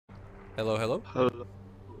Hello, hello. Hello.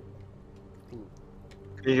 Can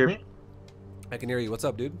you hear me? I can hear you. What's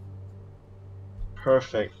up, dude?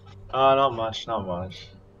 Perfect. Not much, not much.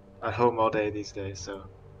 At home all day these days, so.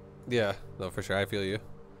 Yeah, no, for sure. I feel you.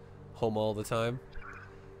 Home all the time.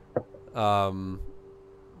 Um,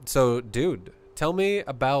 so, dude, tell me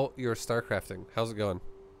about your StarCrafting. How's it going?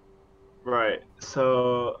 Right.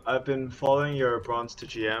 So I've been following your Bronze to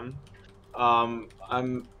GM.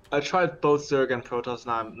 I tried both Zerg and Protoss.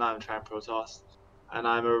 Now I'm trying Protoss, and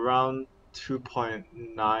I'm around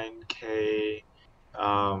 2.9k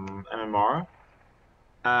MMR.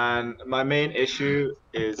 And my main issue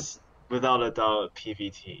is without a doubt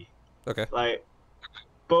PvT. Okay, Like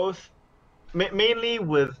both mainly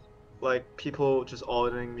with like people just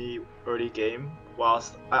ordering me early game,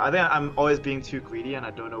 whilst I think I'm always being too greedy and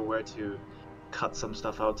I don't know where to cut some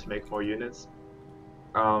stuff out to make more units.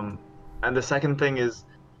 Um, and the second thing is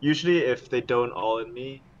usually if they don't all in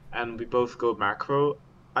me and we both go macro,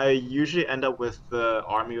 I usually end up with the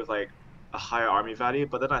army with like a higher army value,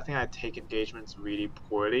 but then I think I take engagements really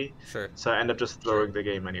poorly, sure. so I end up just throwing the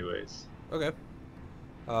game anyways. Okay.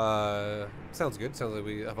 Sounds good. Sounds like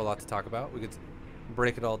we have a lot to talk about. We could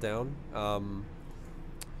break it all down.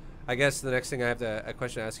 I guess the next thing I have a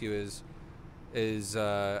question to ask you is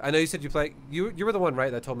I know you said you were the one,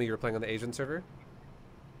 right, that told me you were playing on the Asian server?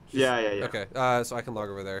 Yeah. Okay. So I can log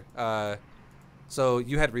over there. So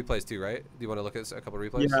you had replays too, right? Do you want to look at a couple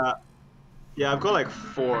replays? Yeah, yeah, I've got like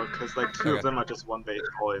four, because like two of Okay. them are just one base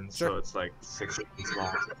all in, Sure. so it's like 6 seconds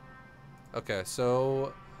long. Okay,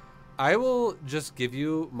 so I will just give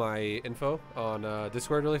you my info on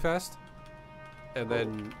Discord really fast, and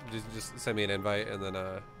then just send me an invite, and then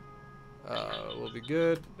we'll be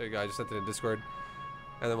good. There you go. I just sent it in Discord,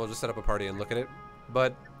 and then we'll just set up a party and look at it.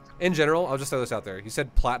 But in general, I'll just throw this out there. You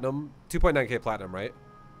said platinum, 2.9k platinum, right?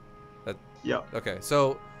 That, Yeah. okay,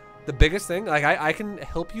 so the biggest thing, like I can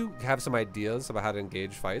help you have some ideas about how to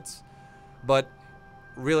engage fights, but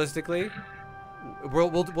realistically,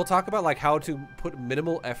 we'll talk about like how to put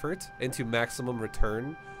minimal effort into maximum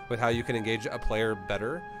return with how you can engage a player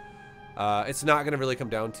better. It's not going to really come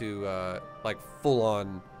down to like full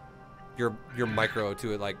on your micro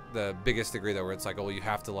to it, like the biggest degree though, where it's like, oh, you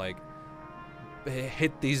have to like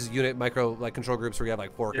hit these unit micro like control groups where you have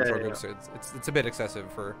like four Yeah, control yeah, groups. So it's a bit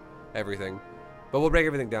excessive for everything, but we'll break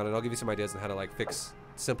everything down and I'll give you some ideas on how to like fix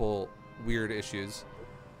simple weird issues.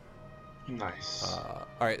 Nice. All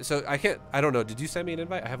right, so I don't know. Did you send me an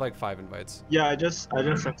invite? I have like 5 invites. Yeah, I just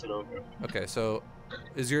sent it over. Okay, so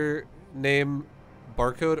is your name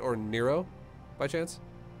Barcode or Nero by chance?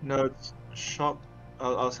 No, it's shop.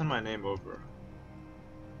 I'll send my name over.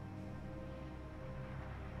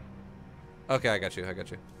 Okay, I got you. I got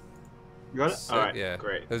you. You got it? So, All right. yeah,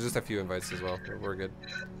 Great. there's just a few invites as well. We're good.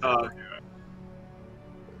 Uh,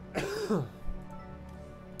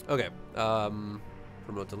 Okay.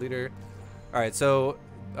 Promote the leader. All right, so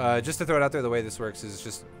just to throw it out there, the way this works is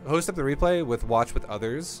just host up the replay with watch with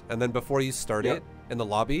others, and then before you start it in the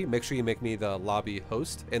lobby, make sure you make me the lobby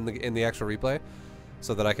host in the actual replay,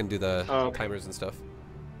 so that I can do the timers and stuff.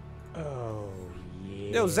 Oh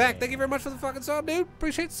yeah. Yo, Zach, thank you very much for the fucking song, dude.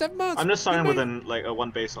 Appreciate the 7 months. I'm just starting Good with night. like a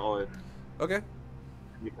one base all in. Okay,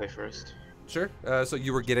 You play first. sure. So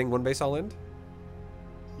you were getting one base all in?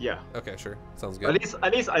 Yeah. Okay, sure. Sounds good.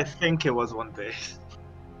 At least I think it was one base.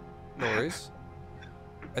 No worries.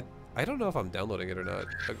 I don't know if I'm downloading it or not.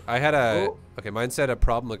 I had a... Oh. Okay, mine said a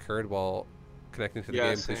problem occurred while connecting to the Yeah,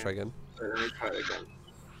 game. same. Please try again. Wait, let me try it again.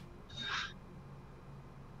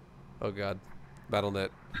 Oh god. BattleNet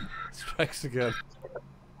strikes again.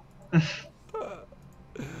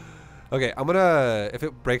 Okay, I'm gonna... If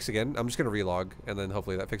it breaks again, I'm just gonna relog, and then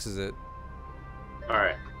hopefully that fixes it. All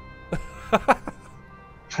right.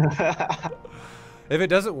 If it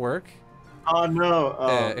doesn't work... Oh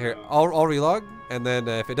no. here, No. I'll relog, and then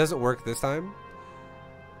if it doesn't work this time,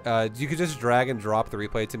 you could just drag and drop the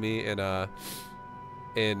replay to me in All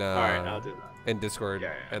right, I'll do that. in Discord,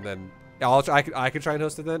 Yeah. and then I could try and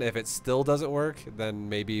host it. Then if it still doesn't work, then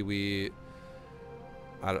maybe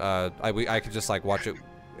I could just like watch it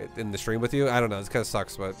in the stream with you. I don't know. It kind of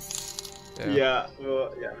sucks, but Yeah.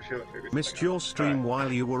 Well, yeah. I'm sure we'll figure Missed something your out. stream All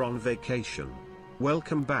while you were on vacation.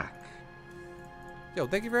 Welcome back. yo,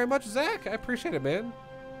 thank you very much, Zach. I appreciate it, man.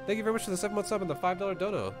 Thank you very much for the 7-month sub and the $5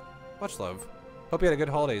 dono. Much love. Hope you had a good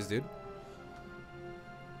holidays, dude.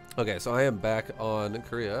 Okay, so I am back on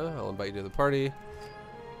Korea. I'll invite you to the party.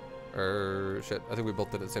 Or shit, I think we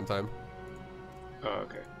both did it at the same time. Oh,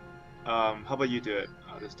 okay. How about you do it?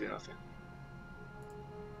 I'll just do nothing.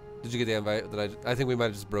 Did you get the invite? I think we might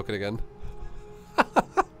have just broke it again.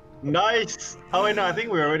 Nice. Oh wait, no, I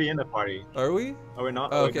think we're already in the party. Are we? Are we not?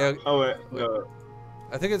 Oh, okay. Oh wait, no.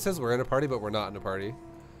 I think it says we're in a party, but we're not in a party.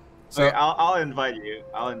 So Okay, I'll invite you.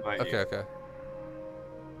 I'll invite you. okay, okay.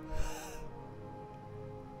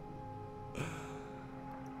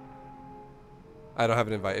 I don't have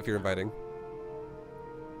an invite if you're inviting.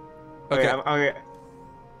 Okay.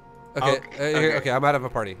 Okay. Okay, I'm out of a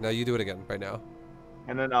party. Now you do it again right now.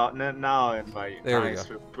 And then now I'll invite you. There nice.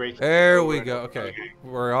 we go. We're breaking There we over. go. Okay.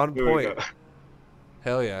 We're on Here we point. go.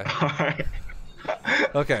 Hell yeah. Alright.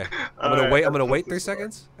 Okay. I'm gonna wait 3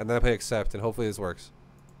 seconds and then I play accept and hopefully this works.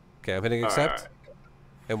 Okay, I'm hitting accept. Alright.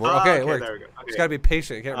 And we're okay, it worked. There we go. Okay. Just gotta be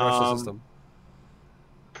patient, you can't rush the system.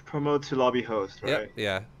 Promote to lobby host, right? Yep,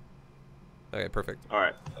 yeah. Okay, perfect.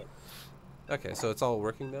 Alright. Okay, so it's all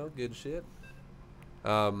working now. Good shit.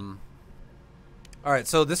 Alright,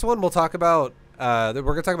 so this one we'll talk about we're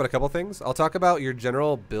gonna talk about a couple things. I'll talk about your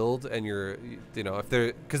general build and your, you know, if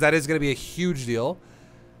there, because that is gonna be a huge deal.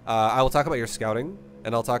 I will talk about your scouting,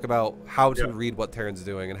 and I'll talk about how to read what Terran's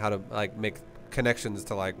doing and how to like make connections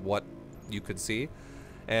to like what you could see.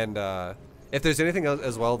 And if there's anything else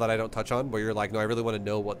as well that I don't touch on, where you're like, no, I really want to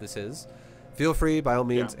know what this is, feel free by all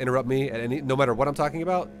means interrupt me at any, no matter what I'm talking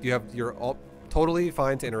about. You're all totally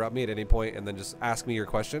fine to interrupt me at any point and then just ask me your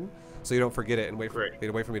question, so you don't forget it and wait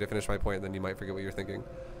for me to finish my point, and then you might forget what you're thinking.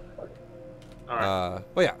 All right.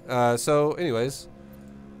 But yeah. So anyways,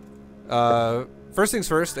 first things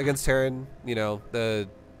first, against Terran, you know, the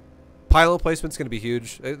pylon placement's going to be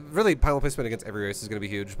huge. Really, pylon placement against every race is going to be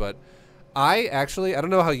huge, but I don't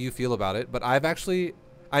know how you feel about it, but I personally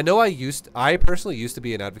used to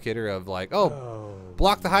be an advocator of like, oh,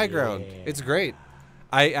 block the high ground. It's great.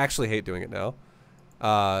 I actually hate doing it now.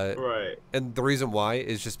 Right. And the reason why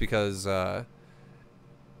is just because I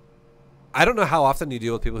don't know how often you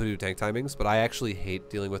deal with people who do tank timings, but I actually hate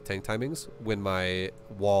dealing with tank timings when my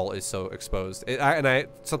wall is so exposed.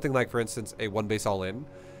 Something like, for instance, a one base all in,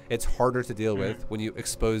 it's harder to deal with when you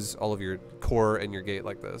expose all of your core and your gate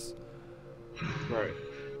like this. Right.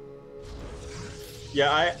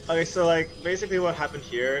 Yeah, okay, so like basically what happened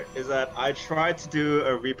here is that I tried to do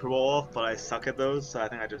a Reaper wall, but I suck at those, so I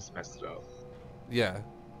think I just messed it up. Yeah.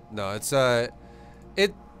 No, it's and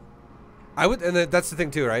that's the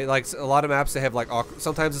thing too, right? Like a lot of maps, they have like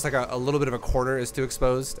sometimes it's like a little bit of a corner is too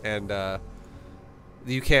exposed, and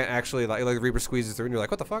you can't actually like the Reaper squeezes through and you're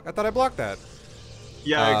like, what the fuck? I thought I blocked that.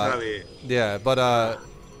 Yeah, exactly. Yeah, but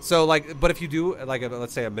so like, but if you do like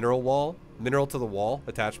let's say a mineral to the wall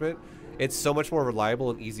attachment, it's so much more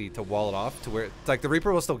reliable and easy to wall it off to where it's like the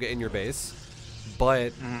Reaper will still get in your base,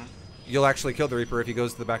 but you'll actually kill the Reaper if he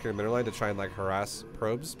goes to the back of your mineral line to try and like harass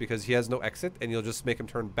probes, because he has no exit, and you'll just make him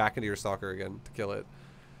turn back into your stalker again to kill it.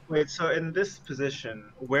 Wait, so in this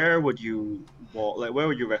position, where would you wall? Like, where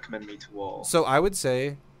would you recommend me to wall? So I would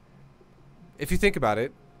say, if you think about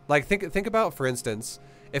it, like think about, for instance,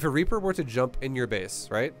 if a Reaper were to jump in your base,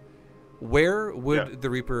 right? Where would the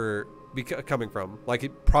Reaper be coming from? Like,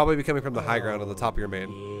 he'd probably be coming from the high ground on the top of your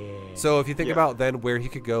main. So if you think about then where he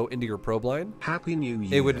could go into your probe line, Happy New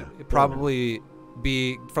Year. it would probably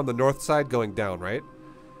be from the north side going down, right?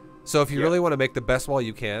 So if you really want to make the best wall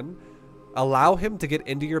you can, allow him to get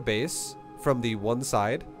into your base from the one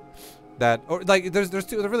side that, or like there's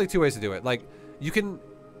really two ways to do it. Like you can,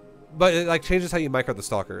 but it like changes how you micro the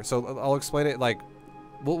stalker. So I'll explain it. Like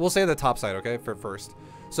we'll say the top side, okay, for first.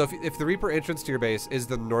 So if the Reaper entrance to your base is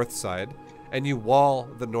the north side, and you wall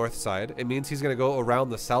the north side, it means he's going to go around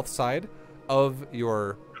the south side of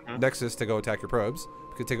your nexus to go attack your probes,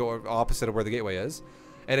 to go opposite of where the gateway is.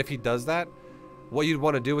 And if he does that, what you'd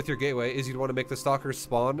want to do with your gateway is you'd want to make the stalker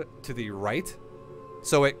spawn to the right,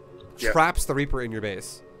 so it traps the Reaper in your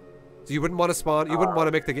base. So you wouldn't want to spawn, you wouldn't want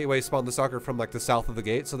to make the gateway spawn the stalker from like the south of the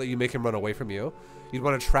gate so that you make him run away from you. You'd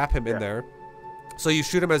want to trap him in there, so you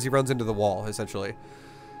shoot him as he runs into the wall, essentially.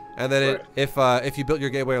 And then if you built your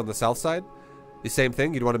gateway on the south side, the same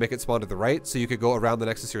thing, you'd want to make it spawn to the right, so you could go around the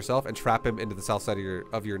nexus yourself and trap him into the south side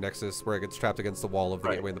of your nexus, where it gets trapped against the wall of the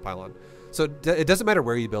gateway and the pylon. So it doesn't matter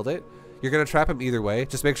where you build it, you're going to trap him either way.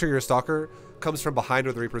 Just make sure your stalker comes from behind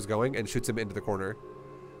where the Reaper's going and shoots him into the corner.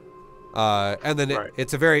 And then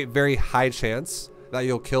it's a very, very high chance that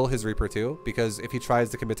you'll kill his Reaper too, because if he tries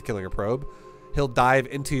to commit to killing a probe, he'll dive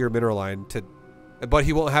into your mineral line but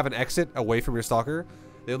he won't have an exit away from your stalker.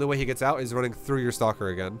 The only way he gets out is running through your stalker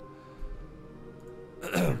again.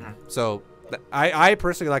 So I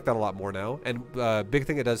personally like that a lot more now. And big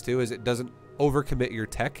thing it does too is it doesn't overcommit your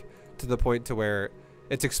tech to the point to where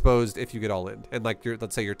it's exposed if you get all in. And like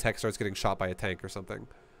let's say your tech starts getting shot by a tank or something.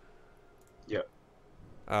 Yep.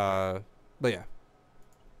 But yeah.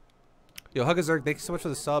 Yo, Hugazerg, thank you so much for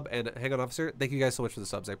the sub, and Hang On Officer, thank you guys so much for the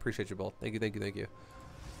subs. I appreciate you both. Thank you, thank you, thank you.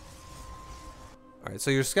 All right,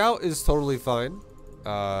 so your scout is totally fine.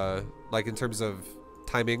 Like in terms of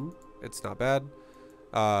timing, it's not bad.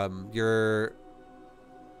 Your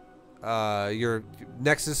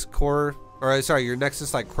Nexus core, or sorry, your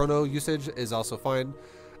Nexus like chrono usage is also fine.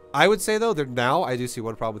 I would say though that now I do see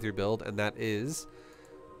one problem with your build, and that is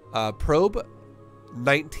probe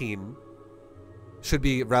 19 should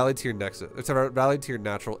be rallied to your Nexus. It's rallied to your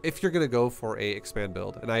natural if you're gonna go for a expand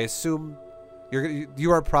build, and I assume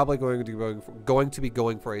you are probably going to be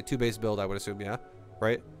going for a 2-base build. I would assume, yeah,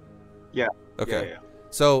 right? Yeah. Okay. Yeah.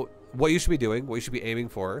 So what you should be doing, what you should be aiming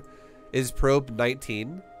for, is probe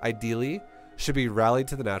 19. Ideally, should be rallied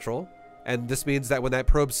to the natural, and this means that when that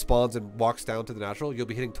probe spawns and walks down to the natural, you'll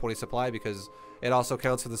be hitting 20 supply because it also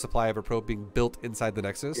counts for the supply of a probe being built inside the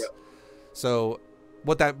Nexus. Yeah. So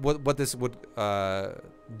what this would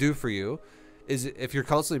do for you is if you're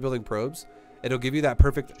constantly building probes, it'll give you that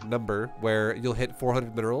perfect number where you'll hit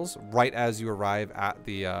 400 minerals right as you arrive at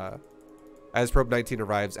the as probe 19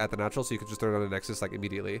 arrives at the natural, so you can just throw it on a Nexus like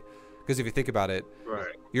immediately. Because if you think about it,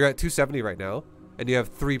 Right. you're at 270 right now, and you have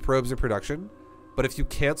 3 probes in production. But if you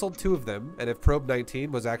canceled 2 of them, and if probe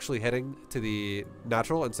 19 was actually heading to the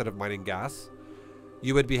natural instead of mining gas,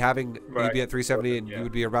 you would be having, Right. you'd be at 370, and Yeah. you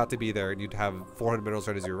would be about to be there, and you'd have 400 minerals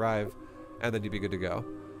right as you arrive, and then you'd be good to go.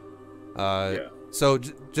 Yeah. So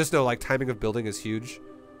just know, like, timing of building is huge.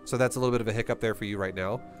 So that's a little bit of a hiccup there for you right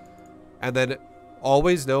now. And then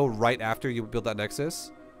always know right after you build that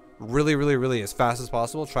Nexus, really as fast as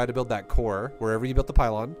possible, try to build that core wherever you built the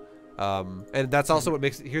pylon. And that's also what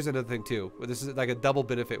makes, here's another thing too. This is like a double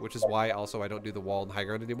benefit, which is why also I don't do the wall and high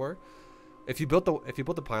ground anymore. If you built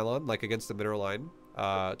the pylon like against the mineral line,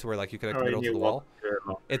 to where like you connect the mineral to the wall,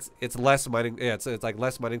 it's less mining. Yeah, it's like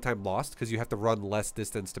less mining time lost because you have to run less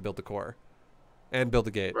distance to build the core, and build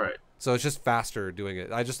the gate. Right. So it's just faster doing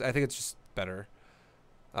it. I think it's just better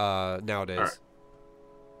nowadays. Right.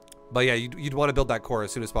 But yeah, you'd want to build that core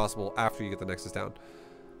as soon as possible after you get the Nexus down,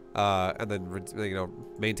 and then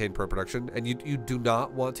maintain pro production. And you do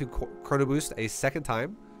not want to chrono boost a second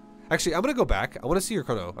time. Actually, I'm gonna go back. I want to see your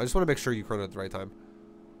chrono. I just want to make sure you chrono at the right time.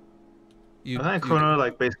 I think chrono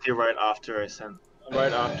like basically right after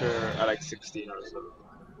at like 16 or so.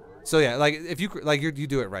 So yeah, like if you you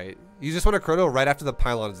do it right. You just want to chrono right after the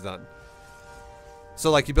pylon is done. So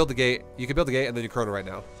like you build the gate, you can build the gate and then you chrono right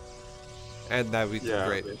now, and that would be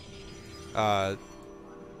great. Okay.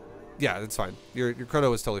 Yeah, it's fine. Your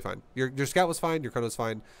chrono is totally fine. Your scout was fine. Your chrono is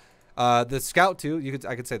fine. The scout too.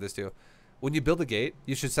 I could say this too. When you build a gate,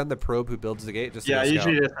 you should send the probe who builds the gate. Just to Yeah, the scout.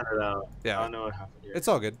 usually just send it out. Yeah, I don't know what happened here. it's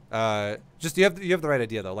all good. Just you have the right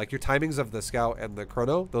idea though. Like your timings of the scout and the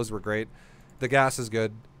chrono, those were great. The gas is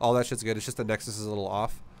good. All that shit's good. It's just the Nexus is a little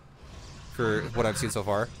off for what I've seen so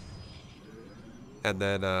far. And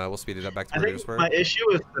then we'll speed it up back to I think my issue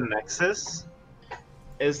with the Nexus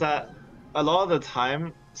is that a lot of the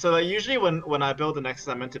time, so like usually when I build the Nexus,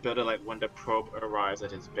 I'm meant to build it like when the probe arrives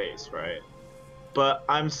at his base, right? But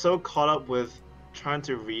I'm so caught up with trying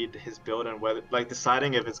to read his build and whether like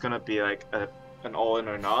deciding if it's gonna be like an all-in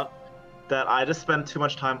or not, that I just spend too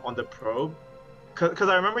much time on the probe. Cause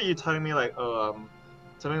I remember you telling me like,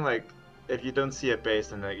 something like if you don't see a base,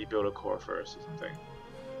 then like you build a core first or something.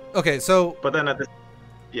 Okay, so But then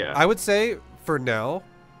yeah. I would say for now,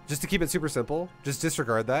 just to keep it super simple, just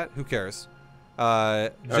disregard that. Who cares?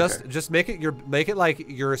 Just make it like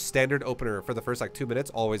your standard opener for the first like 2 minutes,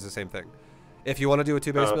 always the same thing. If you want to do a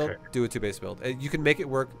 2-base build, do a 2-base build. You can make it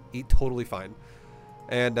work totally fine.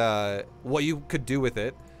 And what you could do with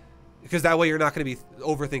it, because that way you're not going to be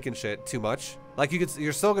overthinking shit too much. Like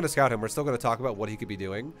you're still going to scout him. We're still going to talk about what he could be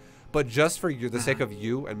doing, but just for the sake of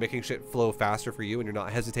you and making shit flow faster for you, and you're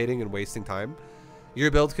not hesitating and wasting time,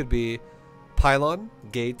 your build could be pylon,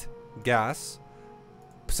 gate, gas.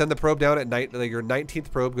 Send the probe down at night. Like your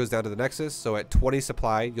 19th probe goes down to the Nexus, so at 20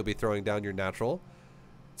 supply, you'll be throwing down your natural.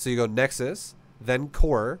 So you go Nexus, then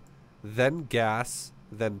core, then gas,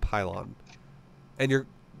 then pylon. And your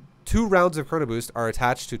 2 rounds of chrono boost are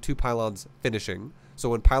attached to 2 pylons finishing. So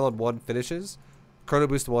when pylon 1 finishes, chrono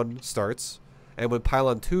boost 1 starts. And when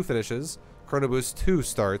pylon 2 finishes, chrono boost 2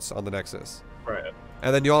 starts on the Nexus. Right.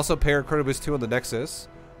 And then you also pair chrono boost 2 on the Nexus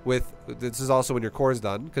with, this is also when your core is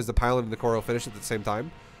done, because the pylon and the core will finish at the same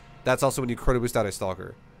time. That's also when you chrono boost out a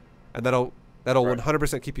stalker. And that'll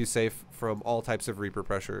 100% keep you safe from all types of Reaper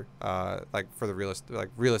pressure, like for the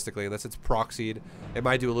realistically, unless it's proxied. It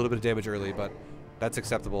might do a little bit of damage early, but that's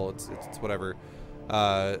acceptable. It's whatever.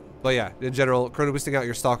 But yeah, in general, chrono boosting out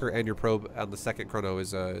your stalker and your probe on the second chrono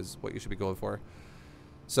is what you should be going for.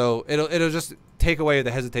 So it'll just take away the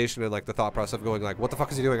hesitation and like the thought process of going like, what the fuck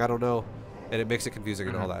is he doing? I don't know, and it makes it confusing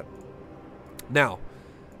and all that. Now,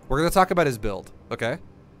 we're gonna talk about his build, okay?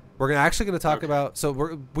 We're actually gonna talk about.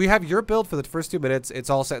 So we have your build for the first 2 minutes. It's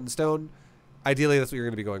all set in stone. Ideally, that's what you're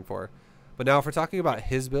gonna be going for. But now, if we're talking about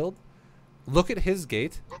his build, look at his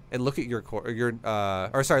gate and look at your core,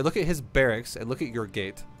 look at his barracks and look at your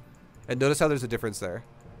gate, and notice how there's a difference there.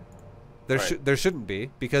 There shouldn't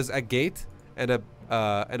be, because a gate and a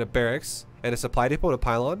barracks and a supply depot and a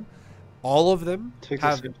pylon, all of them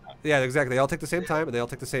have, yeah, exactly. They all take the same time and they all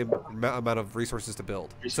take the same amount of resources to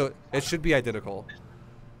build. So it should be identical.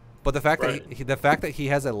 But the fact that he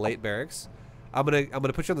has a late barracks, I'm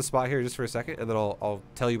gonna put you on the spot here just for a second, and then I'll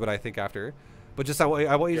tell you what I think after. But just I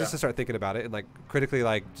want you just to start thinking about it and like critically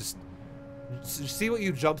like just see what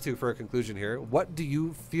you jump to for a conclusion here. What do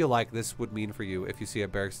you feel like this would mean for you if you see a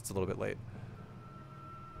barracks that's a little bit late?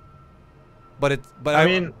 But I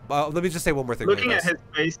mean, let me just say one more thing. Looking at his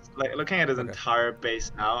base, like looking at his entire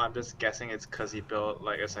base now, I'm just guessing it's because he built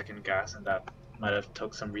like a second gas, and that might have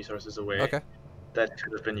took some resources away. Okay. That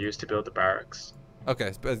could have been used to build the barracks.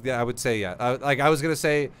 Okay, but yeah, I would say yeah. Like I was gonna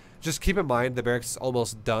say, just keep in mind the barracks is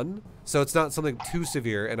almost done, so it's not something too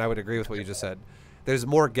severe. And I would agree with what you just said. There's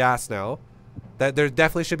more gas now. That there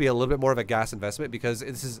definitely should be a little bit more of a gas investment, because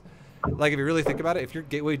this is like, if you really think about it, if your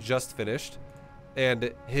gateway just finished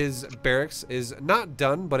and his barracks is not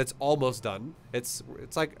done, but it's almost done. It's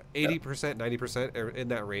like 80%, 90% in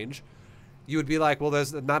that range. You would be like, well,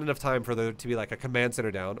 there's not enough time for there to be like a command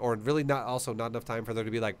center down, or really not enough time for there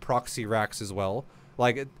to be like proxy racks as well.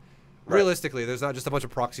 Like realistically, there's not just a bunch of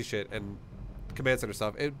proxy shit and command center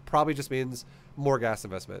stuff. It probably just means more gas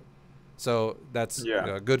investment. So that's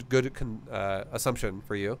a good assumption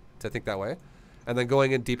for you to think that way. And then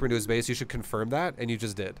going in deeper into his base, you should confirm that, and you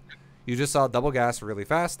just did. You just saw double gas really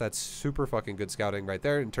fast. That's super fucking good scouting right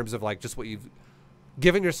there in terms of like just what you've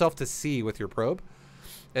given yourself to see with your probe.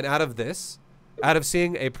 And out of this, out of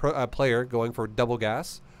seeing a player going for double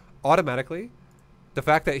gas, automatically, the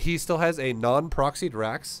fact that he still has a non-proxied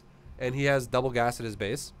racks and he has double gas at his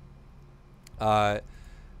base,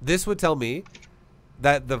 this would tell me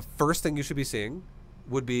that the first thing you should be seeing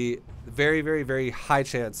would be very, very, very high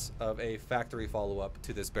chance of a factory follow-up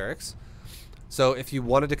to this barracks. So if you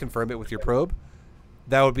wanted to confirm it with your probe,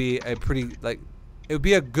 that would be a pretty, like, it would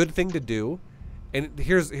be a good thing to do. And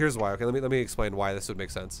here's why. Okay, let me explain why this would make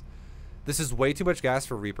sense. This is way too much gas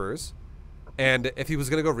for Reapers, and if he was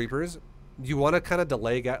gonna go Reapers, you want to kind of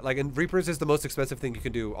delay gas. Like, and Reapers is the most expensive thing you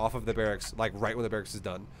can do off of the barracks, like right when the barracks is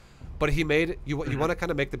done. But he made you want to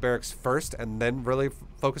kind of make the barracks first, and then really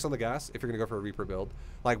focus on the gas if you're gonna go for a Reaper build.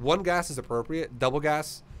 Like, one gas is appropriate. Double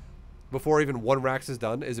gas before even one racks is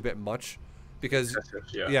done is a bit much. Because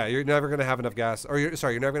yeah, you're never gonna have enough gas, or you're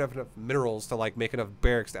never gonna have enough minerals to like make enough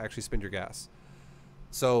barracks to actually spend your gas.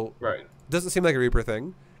 So doesn't seem like a Reaper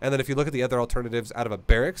thing. And then if you look at the other alternatives out of a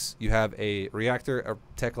barracks, you have a reactor, a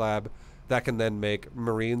tech lab that can then make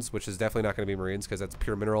Marines, which is definitely not going to be Marines because that's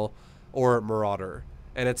pure mineral, or Marauder.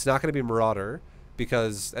 And it's not going to be Marauder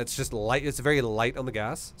because it's just light. It's very light on the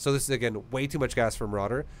gas. So this is again way too much gas for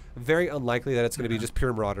Marauder. Very unlikely that it's going to be just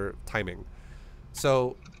pure Marauder timing.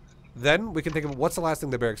 So then we can think of what's the last thing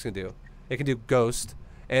the barracks can do. It can do Ghost,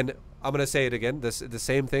 and I'm gonna say it again. The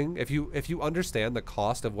same thing. If you understand the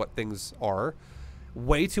cost of what things are,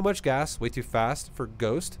 way too much gas, way too fast for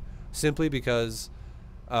Ghost, simply because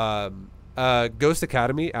Ghost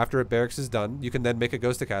Academy, after a barracks is done, you can then make a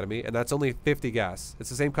Ghost Academy, and that's only 50 gas. It's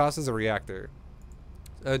the same cost as a reactor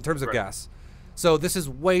in terms of gas. So this is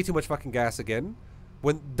way too much fucking gas again.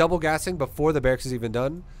 When double gassing before the barracks is even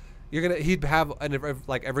done, he'd have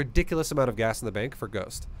like a ridiculous amount of gas in the bank for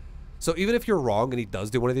Ghost. So even if you're wrong and he does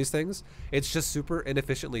do one of these things, it's just super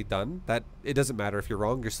inefficiently done that it doesn't matter if you're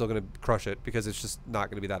wrong, you're still going to crush it because it's just not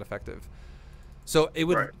going to be that effective. So it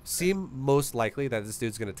would seem most likely that this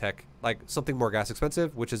dude's going to tech like something more gas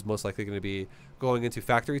expensive, which is most likely going to be going into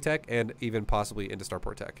factory tech and even possibly into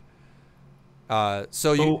starport tech.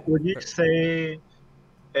 So would you say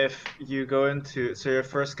if you go into, so your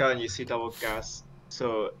first guy and you see double gas,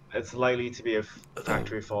 so it's likely to be a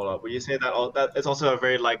factory follow-up. Would you say that that it's also a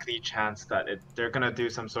very likely chance that they're gonna do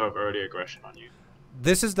some sort of early aggression on you?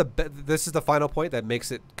 This is the final point that makes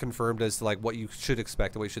it confirmed as to like what you should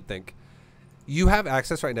expect and what you should think. You have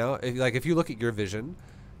access right now. If you look at your vision,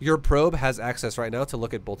 your probe has access right now to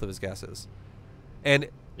look at both of his gases. And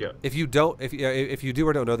if you don't, if you do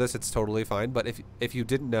or don't know this, it's totally fine. But if you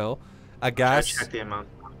didn't know, a gas. Check the amount.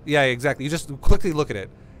 Yeah, exactly. You just quickly look at it.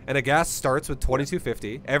 And a gas starts with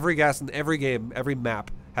 2250. Every gas in every game, every map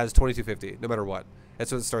has 2250, no matter what.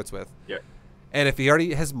 That's what it starts with. Yeah. And if he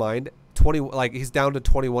already has mined he's down to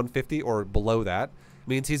 2150 or below that,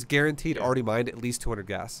 means he's guaranteed already mined at least 200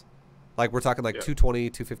 gas. Like we're talking like 220,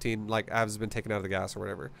 215, like Avs has been taken out of the gas or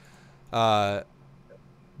whatever.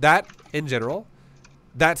 That in general,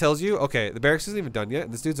 that tells you, okay, the barracks isn't even done yet,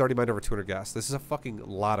 and this dude's already mined over 200 gas. This is a fucking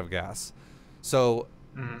lot of gas. So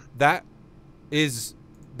that is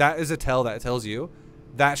a tell that tells you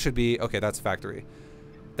that should be, okay, that's factory.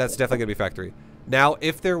 That's definitely going to be factory. Now,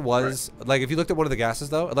 if there was, like, if you looked at one of the gases,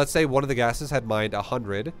 though, let's say one of the gases had mined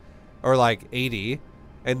 100 or, like, 80,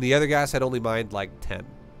 and the other gas had only mined, like, 10.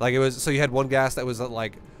 Like, it was, so you had one gas that was at,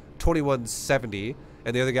 like, 2170,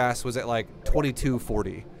 and the other gas was at, like,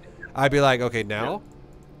 2240. I'd be like, okay, now,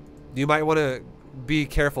 you might want to be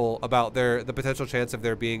careful about the potential chance of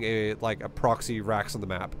there being a proxy racks on the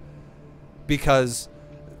map. Because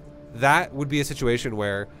that would be a situation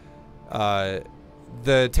where,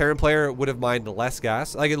 the Terran player would have mined less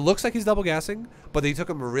gas. Like, it looks like he's double gassing, but they took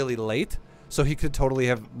him really late, so he could totally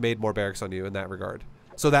have made more barracks on you in that regard.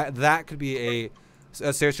 So that could be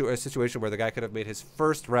a situation where the guy could have made his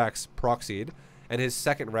first racks proxied, and his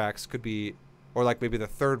second racks could be, or like maybe the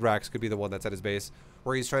third racks could be the one that's at his base,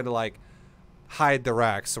 where he's trying to like hide the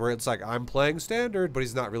racks, where it's like, I'm playing standard, but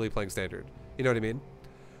he's not really playing standard. You know what I mean?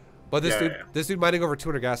 But this dude mining over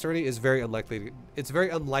 200 gas already is very unlikely. It's very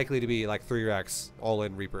unlikely to be like 3 racks all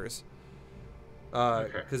in Reapers,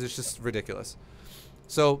 because it's just ridiculous.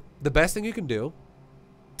 So the best thing you can do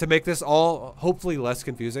to make this all hopefully less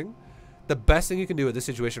confusing, the best thing you can do at this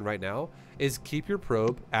situation right now is keep your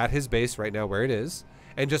probe at his base right now where it is,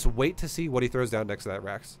 and just wait to see what he throws down next to that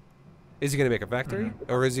racks. Is he going to make a factory,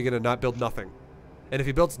 or is he going to not build nothing? And if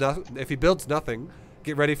he builds nothing,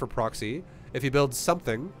 get ready for proxy. If he builds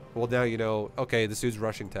something, well, now you know, okay, this dude's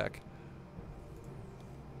rushing tech.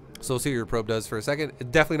 So we'll see what your probe does for a second.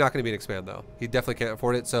 It's definitely not going to be an expand, though. He definitely can't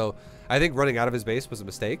afford it. So I think running out of his base was a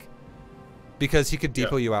mistake, because he could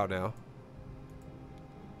depot you out now.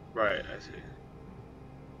 Right, I see.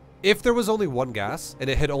 If there was only one gas and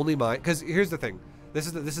it had only mined, because here's the thing. This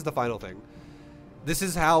is the final thing. This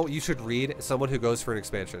is how you should read someone who goes for an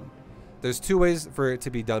expansion. There's 2 ways for it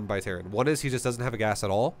to be done by Terran. One is he just doesn't have a gas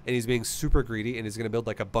at all, and he's being super greedy, and he's going to build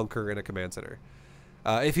like a bunker and a command center,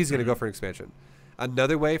 if he's going to go for an expansion.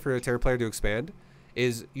 Another way for a Terran player to expand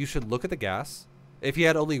is you should look at the gas. If he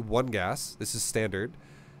had only one gas, this is standard,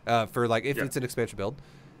 for like if it's an expansion build.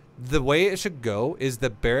 The way it should go is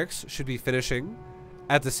the barracks should be finishing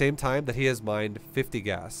at the same time that he has mined 50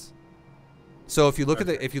 gas. So if you look at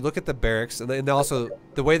the barracks, and then also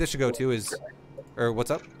the way this should go too is, or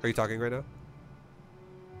what's up? Are you talking right now?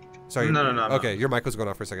 Sorry. No. Okay, your mic was going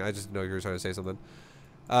off for a second. I just know you were trying to say something.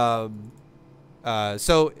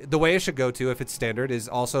 So the way it should go to, if it's standard, is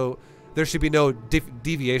also there should be no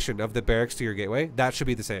deviation of the barracks to your gateway. That should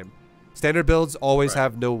be the same. Standard builds always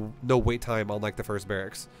have no wait time on like the first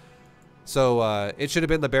barracks. So it should have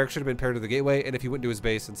been, the barracks should have been paired to the gateway, and if you went to his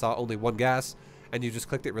base and saw only one gas and you just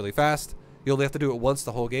clicked it really fast, you only have to do it once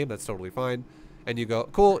the whole game. That's totally fine. And you go,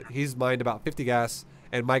 cool, he's mined about 50 gas,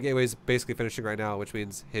 and my gateway is basically finishing right now, which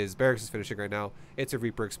means his barracks is finishing right now. It's a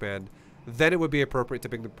Reaper expand. Then it would be appropriate to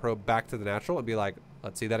bring the probe back to the natural and be like,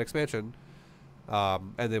 let's see that expansion,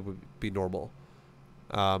 and it would be normal.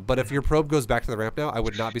 But if your probe goes back to the ramp now, I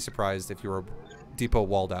would not be surprised if your depot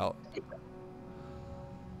walled out.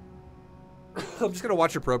 I'm just going to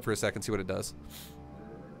watch your probe for a second, see what it does.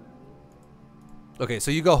 Okay, so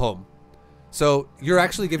you go home. So you're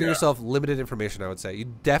actually giving yourself limited information, I would say.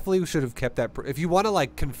 You definitely should have kept that. If you want to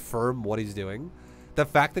like confirm what he's doing, the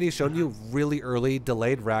fact that he's shown you really early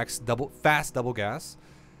delayed racks, fast double gas,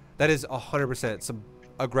 that is 100% some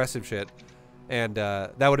aggressive shit. And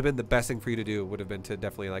that would have been the best thing for you to do, would have been to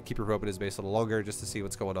definitely like keep your probe in his base a little longer just to see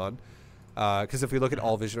what's going on. Because if we look at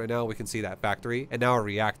all vision right now, we can see that factory and now a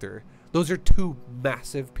reactor. Those are 2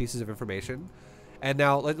 massive pieces of information. And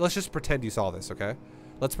now let's just pretend you saw this, okay?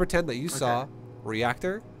 Let's pretend that you saw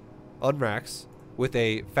reactor on racks with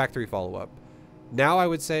a factory follow-up. Now I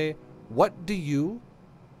would say, what do you...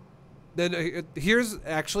 Then here's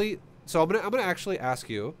actually... So I'm gonna actually ask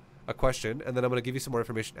you a question, and then I'm going to give you some more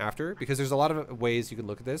information after, because there's a lot of ways you can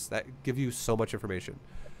look at this that give you so much information.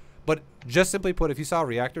 But just simply put, if you saw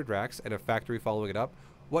reactor racks and a factory following it up,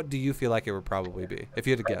 what do you feel like it would probably be, if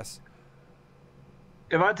you had to guess?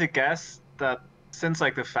 If I had to guess, that since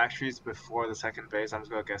like the factory's before the second base, I'm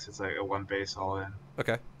just gonna guess it's like a 1 base all in.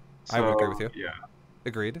 Okay, So, I would agree with you. Yeah.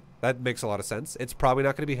 Agreed. That makes a lot of sense. It's probably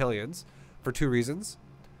not going to be Hellions for 2 reasons,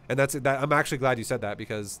 and that's that. I'm actually glad you said that,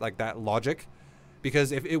 because like that logic,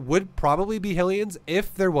 because if it would probably be Hellions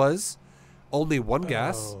if there was only 1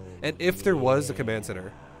 gas and if there was a command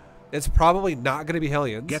center. It's probably not going to be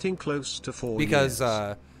Hellions. Getting close to 4 because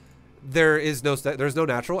years. there's no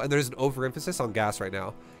natural, and there's an overemphasis on gas right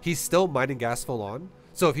now. He's still mining gas full on.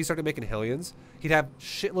 So if he started making Hellions, he'd have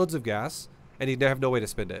shitloads of gas, and he'd have no way to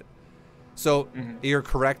spend it. So you're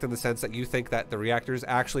correct in the sense that you think that the reactor is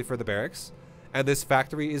actually for the barracks, and this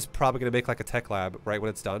factory is probably going to make like a tech lab right when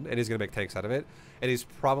it's done, and he's going to make tanks out of it, and he's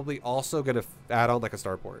probably also going to add on like a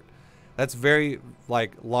starport. That's very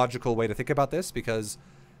like logical way to think about this, because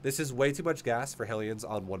this is way too much gas for Hellions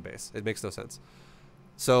on one base. It makes no sense.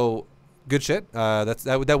 So good shit.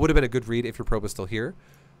 That would have been a good read if your probe was still here.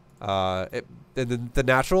 And then the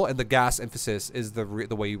natural and the gas emphasis is the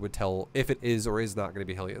way you would tell if it is or is not going to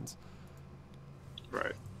be Hellions.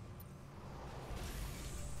 Right.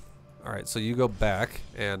 All right, so you go back,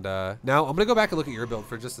 and now I'm gonna go back and look at your build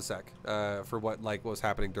for just a sec, for what was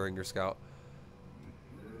happening during your scout.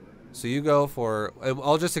 So you go for, and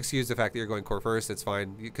I'll just excuse the fact that you're going core first. It's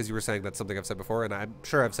fine, because you were saying that's something I've said before, and I'm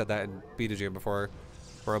sure I've said that in beta jam before,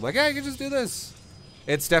 where I'm like, yeah, you can just do this.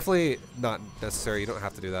 It's definitely not necessary. You don't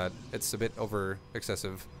have to do that. It's a bit over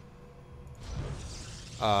excessive.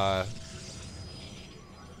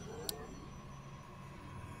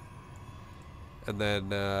 And then,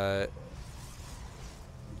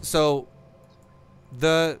 so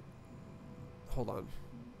hold on.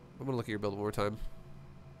 I'm gonna look at your build one more time.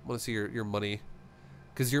 I want to see your money,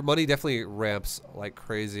 because your money definitely ramps like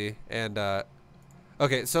crazy. And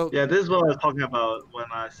okay, so yeah, this is what I was talking about when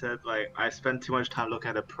I said like I spend too much time looking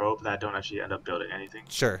at a probe that I don't actually end up building anything.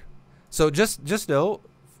 Sure. So just know,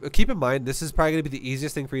 keep in mind, this is probably gonna be the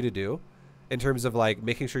easiest thing for you to do in terms of like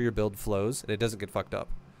making sure your build flows and it doesn't get fucked up.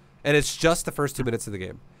 And it's just the first 2 minutes of the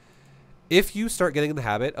game. If you start getting in the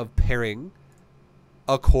habit of pairing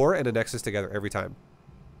a core and a nexus together every time,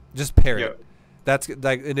 just pair it. That's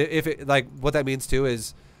like, and if it, like, what that means too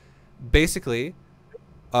is basically,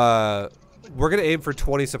 we're gonna aim for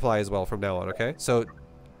 20 supply as well from now on. Okay, so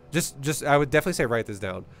just I would definitely say write this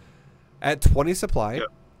down. At 20 supply,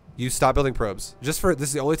 you stop building probes. This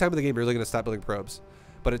is the only time in the game you're really gonna stop building probes.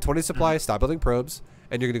 But at 20 supply, stop building probes,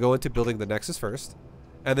 and you're gonna go into building the nexus first.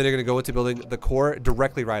 And then you're going to go into building the core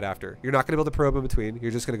directly right after. You're not going to build a probe in between.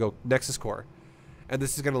 You're just going to go Nexus core. And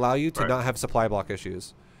this is going to allow you to not have supply block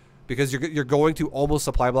issues. Because you're going to almost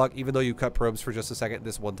supply block even though you cut probes for just a second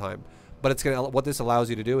this one time. But it's going to, what this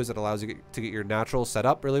allows you to do is it allows you to get your natural set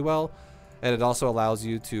up really well. And it also allows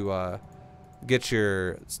you to get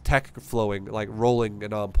your tech flowing, like rolling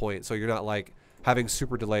and on point. So you're not like having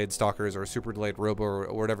super delayed stalkers or super delayed robo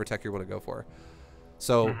or whatever tech you want to go for.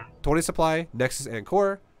 So 20 supply, Nexus, and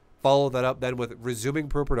core. Follow that up then with resuming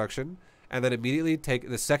pro production, and then immediately take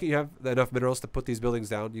the second you have enough minerals to put these buildings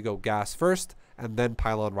down, you go gas first, and then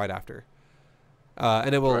pylon right after.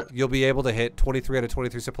 And it will you'll be able to hit 23 out of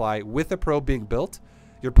 23 supply with the probe being built.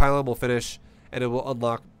 Your pylon will finish, and it will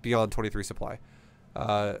unlock beyond 23 supply,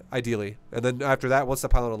 ideally. And then after that, once the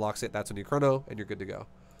pylon unlocks it, that's when you chrono and you're good to go.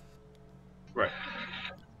 Right.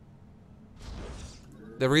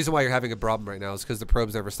 The reason why you're having a problem right now is because the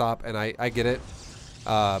probes never stop, and I get it.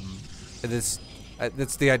 And it's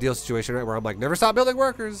the ideal situation, right, where I'm like, never stop building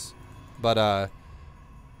workers. But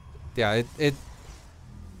yeah,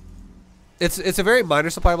 it's a very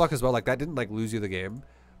minor supply block as well. Like that didn't like lose you the game,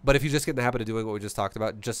 but if you just get in the habit of doing what we just talked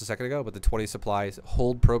about just a second ago, but the 20 supplies,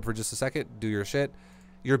 hold probe for just a second, do your shit,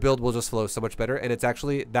 your build will just flow so much better. And it's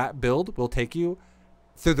actually, that build will take you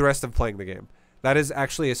through the rest of playing the game. That is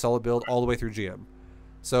actually a solid build all the way through GM.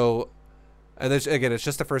 So, and then again, it's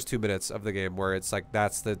just the first 2 minutes of the game where it's like,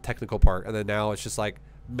 that's the technical part. And then now it's just like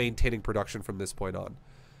maintaining production from this point on.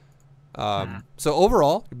 So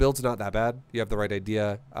overall, your build's not that bad. You have the right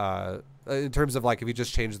idea. In terms of like, if you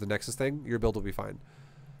just change the Nexus thing, your build will be fine.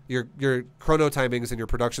 Your chrono timings and your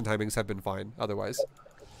production timings have been fine otherwise.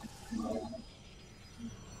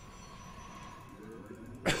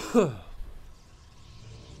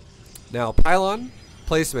 Now, pylon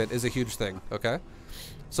placement is a huge thing, okay?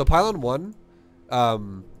 So pylon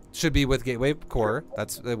 1 should be with gateway core.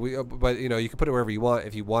 That's but you know, you can put it wherever you want.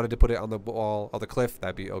 If you wanted to put it on the wall, on the cliff,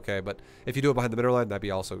 that'd be okay. But if you do it behind the mineral line, that'd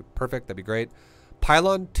be also perfect. That'd be great.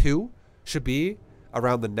 Pylon 2 should be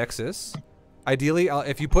around the Nexus. Ideally,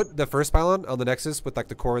 if you put the first pylon on the Nexus with like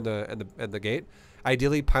the core and the gate,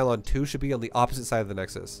 ideally pylon 2 should be on the opposite side of the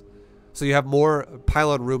Nexus, so you have more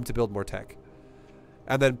pylon room to build more tech.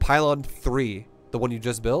 And then pylon 3, the one you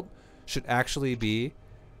just built, should actually be,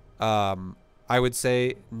 I would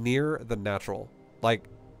say, near the natural, like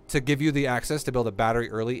to give you the access to build a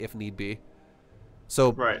battery early if need be.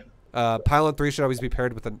 So pylon 3 should always be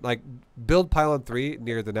paired with like build pylon 3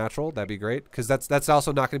 near the natural. That'd be great, because that's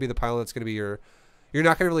also not going to be the pylon that's going to be you're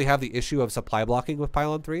not going to really have the issue of supply blocking with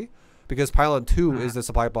pylon 3, because pylon 2 is the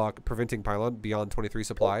supply block preventing pylon beyond 23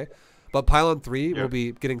 supply, but pylon 3 will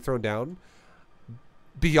be getting thrown down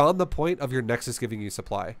beyond the point of your nexus giving you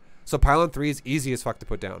supply. So pylon 3 is easy as fuck to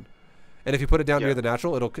put down, and if you put it down near the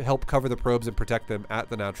natural, it'll help cover the probes and protect them at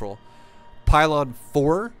the natural. Pylon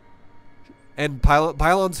 4 and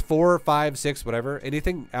pylons 4, 5, 6, whatever,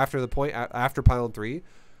 anything after the point after pylon 3,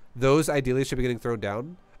 those ideally should be getting thrown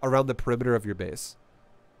down around the perimeter of your base.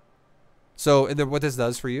 So, and then what this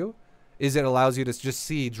does for you is it allows you to just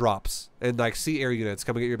see drops and like see air units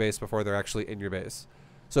coming at your base before they're actually in your base.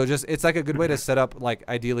 So just, it's like a good way to set up like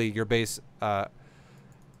ideally your base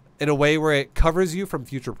in a way where it covers you from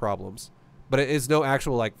future problems, but it is no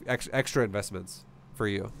actual like extra investments for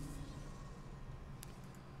you.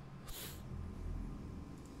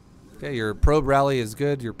 Okay, your probe rally is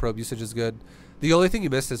good. Your probe usage is good. The only thing you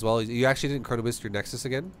missed as well is you actually didn't chrono boost your nexus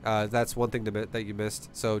again. That's one thing that you missed.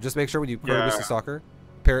 So just make sure when you chrono boost the stalker,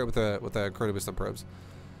 pair it with a chrono boost on probes.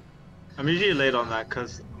 I'm usually late on that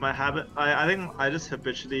because my habit. I think I just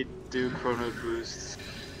habitually do chrono boosts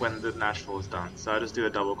when the natural is done. So I just do a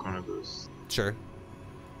double chrono boost. Sure.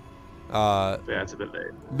 But yeah, it's a bit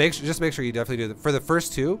late. Just make sure you definitely do for the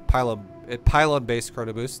first two pylon based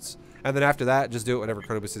chrono boosts, and then after that, just do it whenever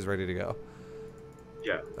chrono boost is ready to go.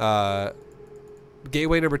 Yeah.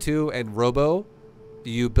 Gateway number 2 and Robo,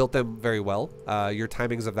 you built them very well. Your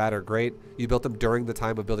timings of that are great. You built them during the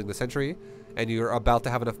time of building the sentry, and you're about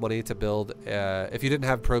to have enough money to build. If you didn't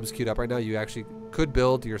have probes queued up right now, you actually could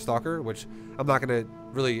build your stalker, which I'm not going to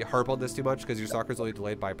really harp on this too much because your stalker is only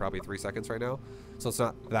delayed by probably 3 seconds right now. So it's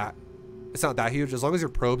not that huge. As long as your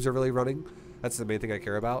probes are really running, that's the main thing I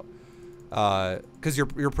care about. Because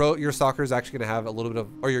your stalker is actually going to have a little bit of,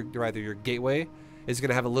 or your gateway is going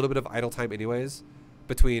to have a little bit of idle time anyways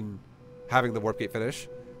between having the warp gate finish,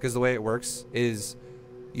 because the way it works is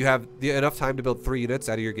you have enough time to build 3 units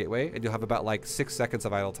out of your gateway, and you'll have about like 6 seconds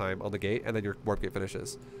of idle time on the gate, and then your warp gate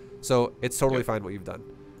finishes. So it's totally fine what you've done,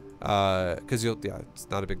 because it's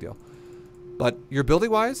not a big deal. But your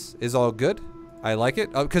building wise is all good. I like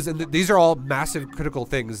it because these are all massive critical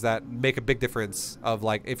things that make a big difference of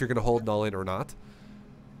like if you're gonna hold null in or not.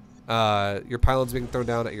 Your pylons being thrown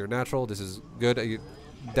down at your natural. This is good. You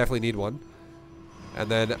definitely need one. And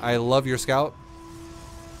then I love your scout.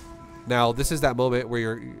 Now this is that moment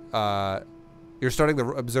where you're starting the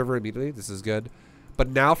observer immediately. This is good. But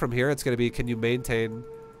now from here it's going to be, can you maintain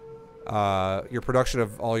your production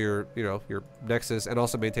of all your your nexus, and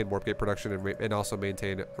also maintain warp gate production, and also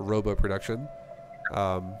maintain robo production.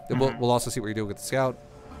 And we'll also see what you're doing with the scout.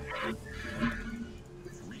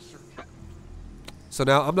 So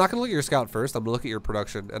now I'm not going to look at your scout first. I'm going to look at your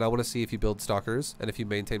production, and I want to see if you build stalkers and if you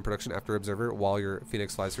maintain production after observer while your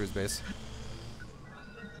Phoenix flies through his base.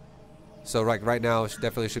 So right now,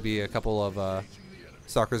 definitely should be a couple of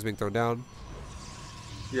stalkers being thrown down.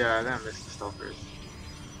 Yeah, I think I missed the stalkers.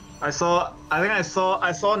 I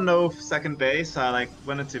saw no second base. So I like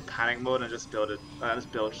went into panic mode and just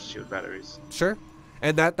built shield batteries. Sure,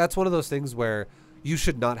 and that's one of those things where you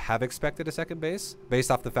should not have expected a second base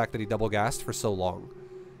based off the fact that he double gassed for so long.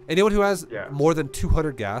 Anyone who has more than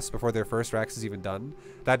 200 gas before their first Rax is even done,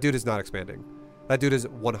 that dude is not expanding. That dude is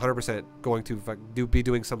 100% going to be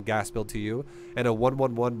doing some gas build to you, and a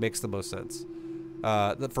 1-1-1 makes the most sense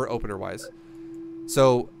for opener wise.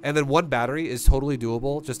 So, and then 1 battery is totally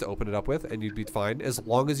doable just to open it up with, and you'd be fine as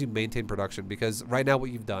long as you maintain production, because right now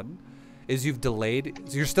what you've done is you've delayed,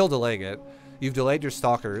 so you're still delaying it, you've delayed your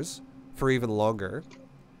stalkers for even longer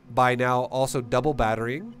by now also double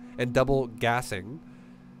battering and double gassing,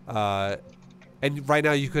 and right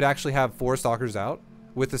now you could actually have 4 stalkers out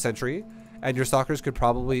with the sentry, and your stalkers could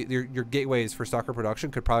probably, your gateways for stalker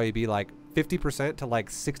production could probably be like 50% to like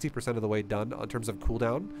 60% of the way done in terms of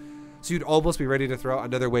cooldown. So you'd almost be ready to throw out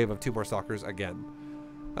another wave of 2 more stalkers again,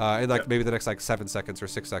 in like maybe the next like 7 seconds or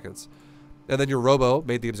 6 seconds. And then your robo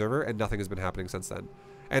made the observer, and nothing has been happening since then.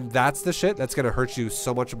 And that's the shit that's going to hurt you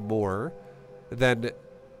so much more than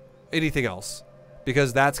anything else,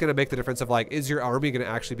 because that's going to make the difference of like, is your army going to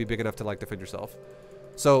actually be big enough to like defend yourself?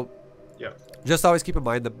 So just always keep in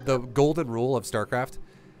mind the golden rule of StarCraft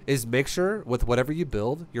is make sure with whatever you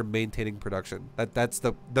build, you're maintaining production. That's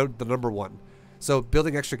the number one. So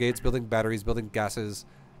building extra gates, building batteries, building gases,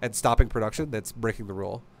 and stopping production, that's breaking the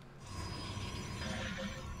rule.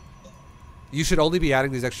 You should only be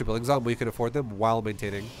adding these extra buildings on when you can afford them while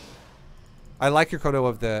maintaining. I like your chrono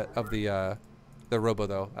of the robo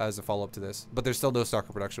though as a follow up to this, but there's still no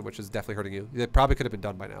stalker production, which is definitely hurting you. It probably could have been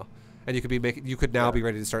done by now, and you could now be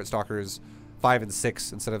ready to start stalkers 5 and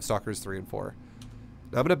 6 instead of stalkers 3 and 4.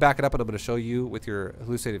 Now I'm gonna back it up, and I'm gonna show you with your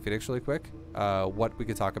hallucinated Phoenix really quick what we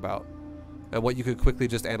could talk about. and what you could quickly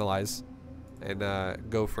just analyze and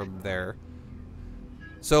go from there.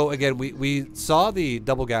 So again, we saw the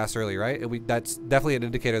double gas early, right? And that's definitely an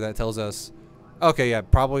indicator that tells us, okay, yeah,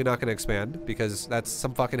 probably not going to expand because that's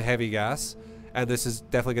some fucking heavy gas, and this is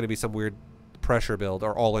definitely going to be some weird pressure build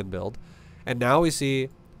or all-in build. And now we see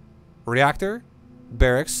reactor,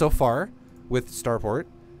 barracks so far with starport,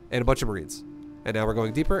 and a bunch of marines. And now we're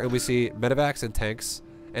going deeper, and we see medevacs and tanks,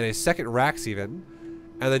 and a second Rax even.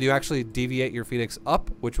 And then you actually deviate your Phoenix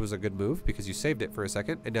up, which was a good move because you saved it for a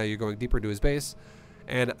second, and now you're going deeper into his base.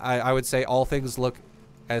 And I would say all things look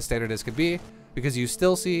as standard as can be because you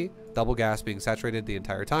still see double gas being saturated the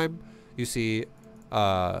entire time. You see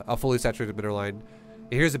a fully saturated mineral line.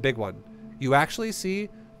 Here's a big one. You actually see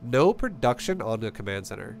no production on the command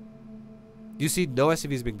center. You see no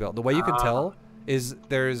SCVs being built. The way you can tell is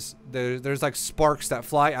there's like sparks that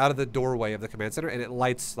fly out of the doorway of the command center, and it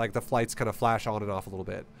lights, like the flights kind of flash on and off a little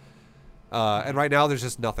bit. And right now there's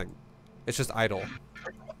just nothing. It's just idle.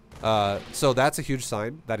 So that's a huge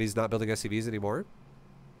sign that he's not building SCVs anymore.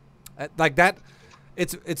 Like that,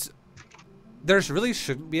 there's really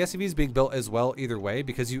shouldn't be SCVs being built as well either way,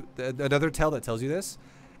 because another tell that tells you this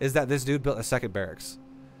is that this dude built a second barracks.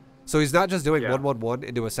 So he's not just doing 111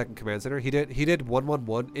 into a second command center. He did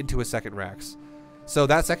 111 into a second Rax. So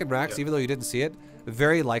that second Rax, even though you didn't see it,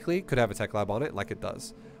 very likely could have a tech lab on it, like it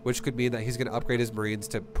does, which could mean that he's going to upgrade his marines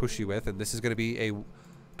to push you with, and this is going to be a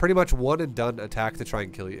pretty much one and done attack to try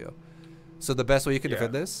and kill you. So the best way you can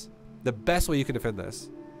defend this,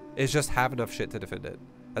 is just have enough shit to defend it.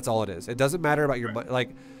 That's all it is. It doesn't matter about your,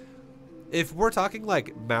 like, if we're talking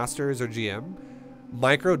like masters or GM,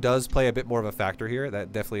 micro does play a bit more of a factor here.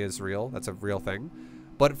 That definitely is real. That's a real thing.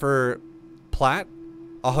 But for plat,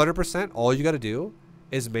 100%, all you got to do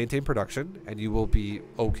is maintain production, and you will be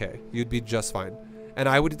okay. You'd be just fine. And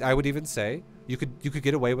I would even say you could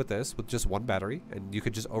get away with this with just one battery, and you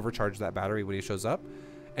could just overcharge that battery when he shows up,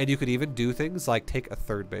 and you could even do things like take a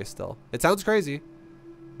third base still. It sounds crazy,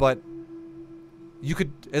 but you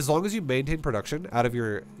could, as long as you maintain production out of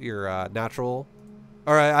your natural,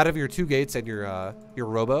 or out of your 2 gates and your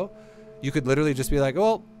robo, you could literally just be like,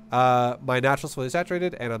 well, my natural's fully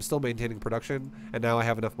saturated and I'm still maintaining production, and now I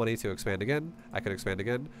have enough money to expand again. I could expand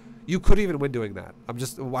again. You could even win doing that. I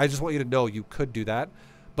just want you to know you could do that.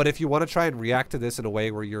 But if you want to try and react to this in a way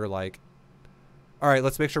where you're like, all right,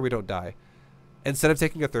 let's make sure we don't die. Instead of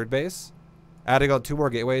taking a third base, adding on 2 more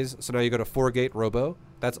gateways, so now you go to 4 gate robo,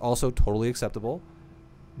 that's also totally acceptable.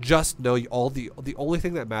 Just know the only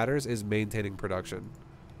thing that matters is maintaining production.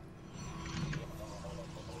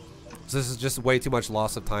 So this is just way too much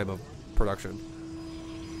loss of time of production.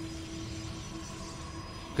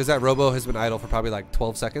 Because that robo has been idle for probably like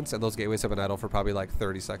 12 seconds, and those gateways have been idle for probably like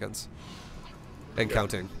 30 seconds. And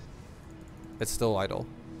counting. It's still idle.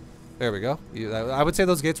 There we go. I would say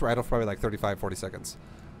those gates were idle for probably like 35, 40 seconds.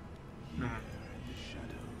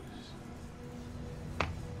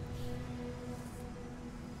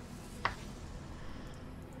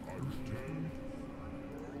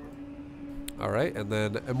 Alright, and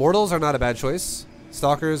then Immortals are not a bad choice.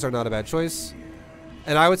 Stalkers are not a bad choice.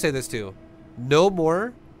 And I would say this too. No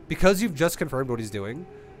more, because you've just confirmed what he's doing,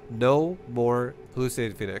 no more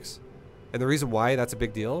Hallucinated Phoenix. And the reason why that's a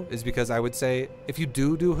big deal is because I would say if you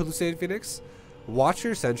do Hallucinated Phoenix, watch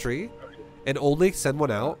your sentry and only send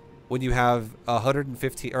one out when you have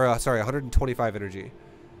 125 energy.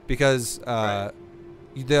 Because the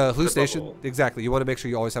hallucination, exactly, you want to make sure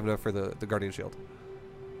you always have enough for the Guardian Shield.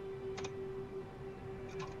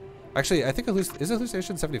 Actually, I think is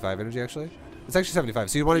hallucination 75 energy actually? It's actually 75,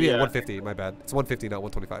 so you want to be at 150, my bad. It's 150, not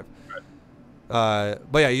 125.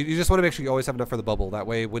 But yeah, you just want to make sure you always have enough for the bubble. That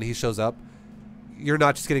way, when he shows up, you're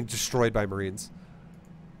not just getting destroyed by Marines.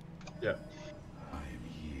 Yeah.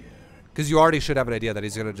 Because you already should have an idea that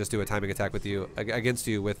he's going to just do a timing attack with you, against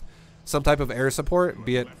you with some type of air support,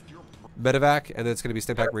 be it medevac, and then it's going to be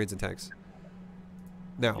Stimpack Marines and tanks.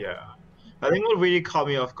 Now. Yeah. I think what really caught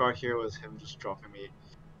me off guard here was him just dropping me.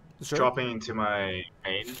 Sure. Dropping into my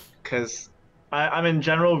main. Because I'm in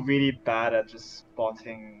general really bad at just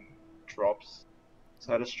spotting drops.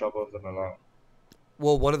 So I just struggle with them a lot.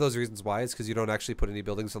 Well, one of those reasons why is because you don't actually put any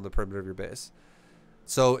buildings on the perimeter of your base.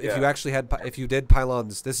 So if you actually had, if you did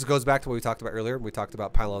pylons, this goes back to what we talked about earlier when we talked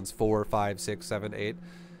about pylons 4, 5, 6, 7, 8.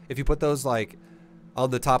 If you put those like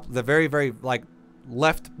on the top, the very, very like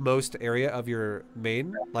leftmost area of your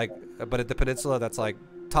main, like, but at the peninsula that's like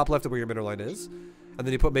top left of where your mineral line is, and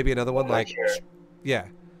then you put maybe another one like, yeah,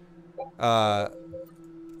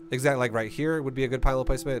 exactly, like right here would be a good pylon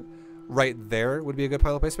placement. Right there would be a good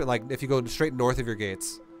pylon placement. Like if you go straight north of your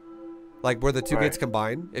gates, like where the two gates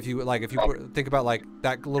combine. If you think about like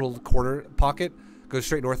that little corner pocket, go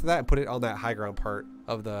straight north of that and put it on that high ground part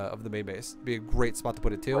of the main base. Be a great spot to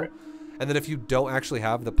put it too. And then if you don't actually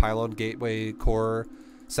have the pylon gateway core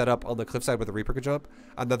set up on the cliffside where the Reaper could jump,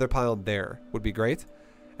 another pylon there would be great.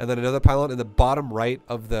 And then another pylon in the bottom right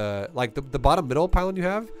of the bottom middle pylon you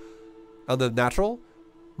have on the natural.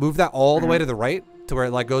 Move that all the way to the right to where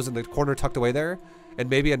it like goes in the corner tucked away there, and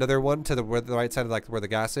maybe another one to the right side of like where the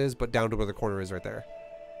gas is, but down to where the corner is right there.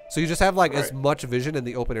 So you just have like as much vision in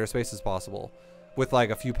the open airspace as possible with like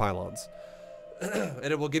a few pylons. And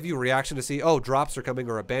it will give you a reaction to see, oh, drops are coming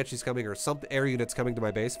or a banshee's coming or some air units coming to my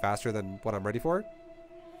base faster than what I'm ready for.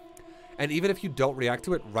 And even if you don't react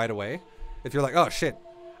to it right away, if you're like, oh shit,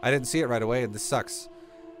 I didn't see it right away and this sucks,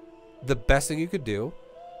 the best thing you could do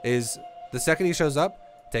is the second he shows up,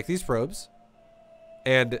 take these probes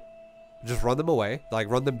and just run them away, like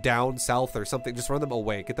run them down south or something, just run them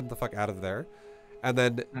away, get them the fuck out of there, and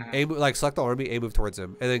then aim, like select the army, aim move towards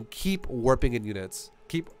him, and then keep warping in units,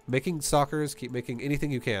 keep making stalkers, keep making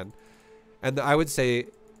anything you can. And I would say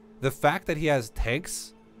the fact that he has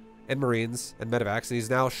tanks and marines and medevacs, and he's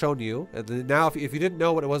now shown you, and now if you didn't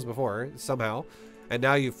know what it was before somehow, and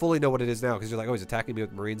now you fully know what it is now because you're like, oh, he's attacking me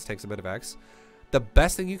with marines, tanks, and medevacs. The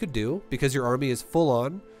best thing you could do, because your army is full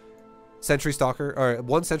on sentry stalker, or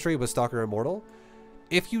one sentry with stalker immortal,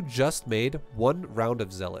 if you just made one round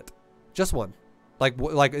of zealot, just one, like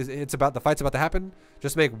it's about, the fight's about to happen,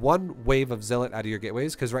 just make one wave of zealot out of your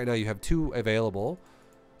gateways, because right now you have 2 available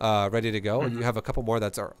ready to go, and you have a couple more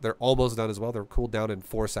they're almost done as well. They're cooled down in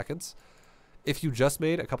 4 seconds. If you just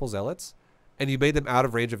made a couple zealots and you made them out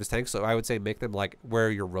of range of his tanks, so I would say make them like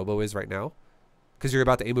where your robo is right now, because you're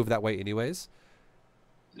about to aim move that way anyways.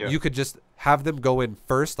 You could just have them go in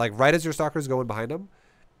first, like right as your stalkers go in behind him,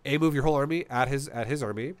 aim move your whole army at his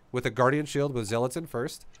army with a guardian shield with zealots in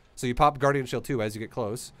first. So you pop guardian shield too as you get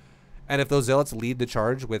close, and if those zealots lead the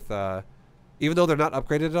charge with even though they're not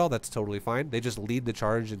upgraded at all, that's totally fine. They just lead the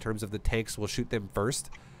charge in terms of the tanks will shoot them first.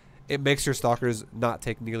 It makes your stalkers not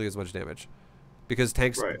take nearly as much damage, because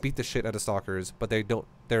tanks beat the shit out of stalkers, but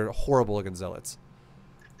they're horrible against zealots.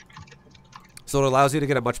 So it allows you to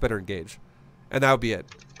get a much better engage. And that would be it.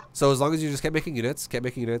 So as long as you just kept making units, kept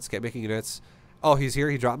making units, kept making units. Oh, he's here.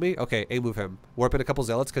 He dropped me. Okay, aim move him. Warp in a couple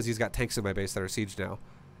zealots because he's got tanks in my base that are sieged now.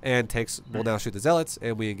 And tanks will now shoot the zealots,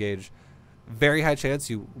 and we engage. Very high chance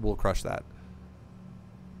you will crush that.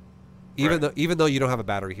 Even though you don't have a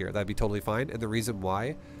battery here, that'd be totally fine. And the reason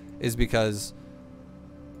why is because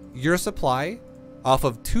your supply off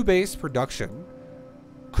of 2 base production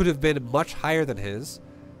could have been much higher than his,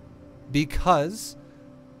 because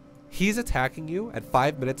he's attacking you at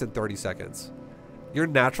 5 minutes and 30 seconds. Your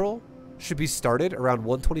natural should be started around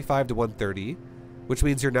 125 to 130, which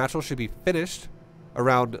means your natural should be finished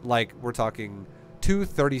around, like, we're talking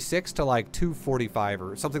 236 to like 245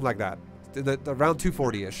 or something like that, around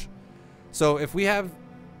 240-ish. So if we have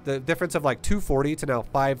the difference of like 240 to now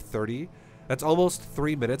 530, that's almost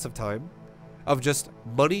 3 minutes of time of just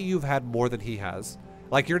money you've had more than he has.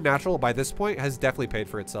 Like, your natural by this point has definitely paid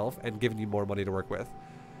for itself and given you more money to work with.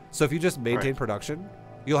 So if you just maintain production,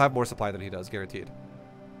 you'll have more supply than he does, guaranteed.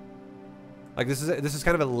 Like, this is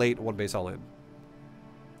kind of a late one base all in.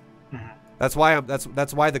 That's why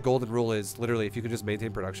that's why the golden rule is literally, if you can just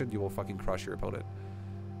maintain production, you will fucking crush your opponent.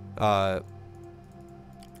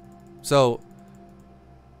 So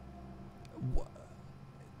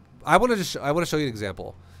I want to show you an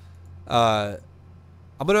example. I'm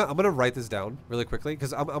gonna write this down really quickly,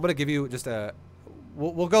 because I'm gonna give you just a.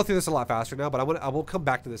 We'll go through this a lot faster now, but I will come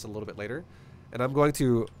back to this a little bit later, and I'm going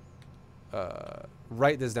to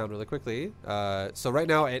write this down really quickly. So right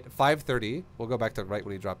now at 5:30, we'll go back to right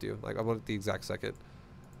when he dropped you. Like, I want the exact second.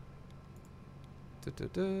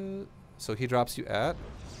 So he drops you at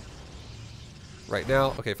right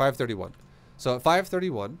now. Okay, 5:31. So at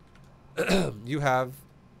 5:31, you have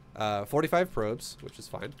 45 probes, which is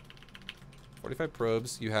fine. 45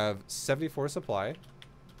 probes. You have 74 supply.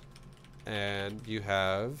 And you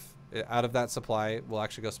have, out of that supply, we'll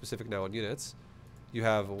actually go specific now on units. You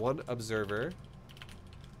have 1 observer.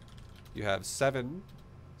 You have 7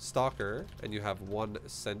 stalker. And you have 1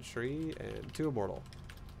 sentry and 2 immortal.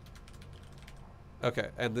 Okay,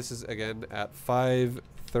 and this is again at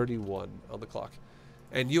 5:31 on the clock.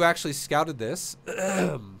 And you actually scouted this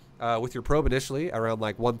with your probe initially around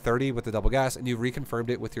like 1:30 with the double gas, and you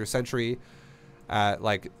reconfirmed it with your sentry at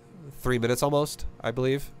like 3 minutes almost, I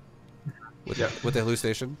believe, with the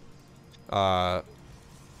hallucination. Or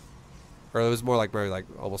it was more like maybe like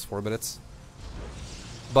almost 4 minutes.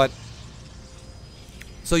 But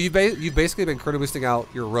so you've basically been chrono boosting out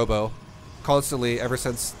your robo constantly ever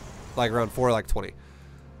since like around 4 like 20.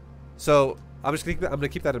 So I'm gonna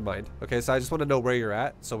keep that in mind. Okay, so I just want to know where you're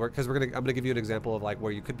at. So I'm gonna give you an example of like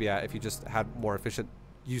where you could be at if you just had more efficient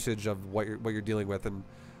usage of what you're dealing with and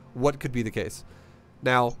what could be the case.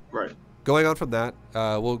 Now, Right. going on from that,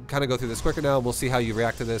 we'll kind of go through this quicker now. And we'll see how you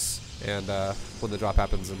react to this and when the drop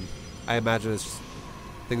happens. And I imagine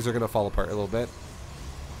things are gonna fall apart a little bit,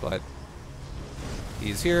 but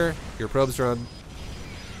he's here. Your probes run.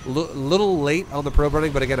 Little late on the probe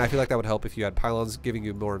running, but again, I feel like that would help if you had pylons giving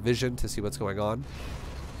you more vision to see what's going on.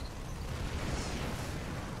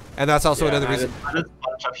 And that's also another reason. I just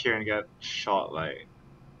punch up here and get shot. Like,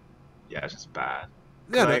 yeah, it's just bad.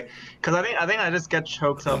 Yeah, because I think I just get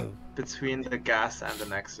choked up between the gas and the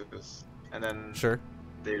nexus, and then sure,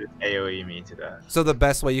 they just AOE me to that. So the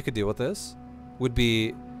best way you could deal with this would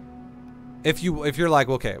be if you're like,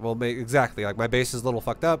 okay, well, exactly, like my base is a little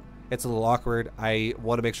fucked up. It's a little awkward. I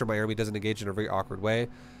want to make sure my army doesn't engage in a very awkward way.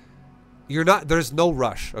 There's no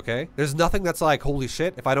rush, okay? There's nothing that's like, holy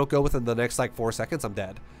shit, if I don't go within the next like 4 seconds, I'm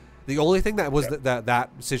dead. The only thing that was that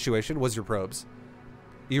situation was your probes.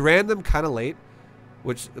 You ran them kind of late,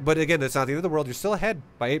 but again, it's not the end of the world. You're still ahead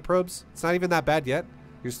by 8 probes. It's not even that bad yet.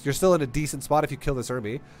 You're still in a decent spot if you kill this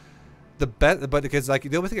army. But because like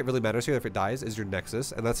the only thing that really matters here if it dies is your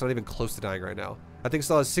nexus, and that's not even close to dying right now. I think it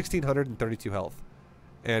still has 1,632 health.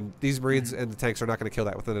 And these Marines and the tanks are not going to kill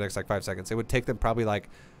that within the next like 5 seconds. It would take them probably like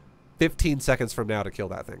 15 seconds from now to kill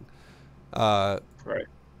that thing. Right.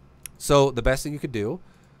 So the best thing you could do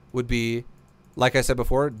would be, like I said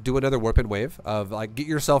before, do another warp in wave of like get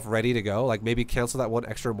yourself ready to go. Like maybe cancel that one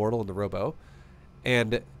extra immortal in the robo,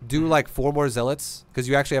 and do like 4 more zealots because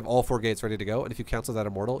you actually have all 4 gates ready to go. And if you cancel that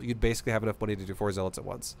immortal, you'd basically have enough money to do 4 zealots at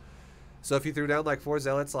once. So if you threw down like 4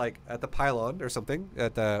 zealots like at the pylon or something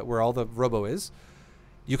at where all the robo is.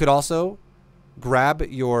 You could also grab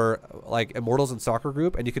your like immortals and soccer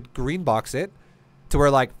group, and you could green box it to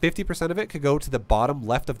where like 50% of it could go to the bottom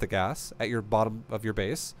left of the gas at your bottom of your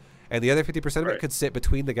base, and the other 50% of it could sit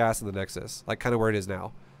between the gas and the nexus, like kind of where it is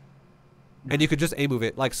now. And you could just A-move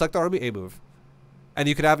it, like select the army, A-move, and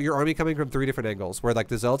you could have your army coming from 3 different angles, where like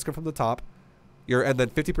the zealots come from the top, and then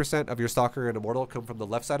 50% of your stalker and immortal come from the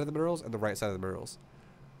left side of the minerals and the right side of the minerals.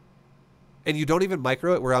 And you don't even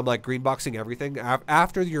micro it where I'm like green boxing everything.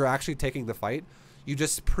 After you're actually taking the fight, you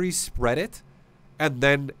just pre-spread it and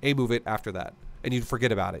then A-move it after that. And you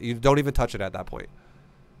forget about it. You don't even touch it at that point.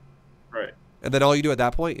 Right. And then all you do at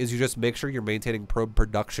that point is you just make sure you're maintaining probe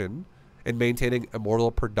production and maintaining immortal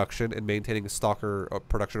production and maintaining stalker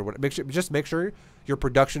production. Or whatever. Just make sure your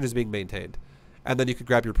production is being maintained. And then you could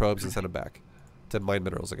grab your probes and send them back to mine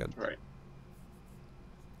minerals again. Right.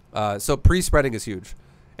 So pre-spreading is huge.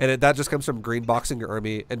 And that just comes from green boxing your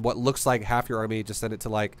army, and what looks like half your army, just send it to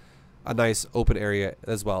like a nice open area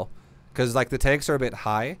as well. Because like the tanks are a bit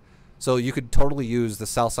high, so you could totally use the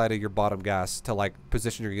south side of your bottom gas to like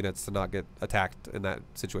position your units to not get attacked in that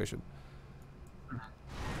situation.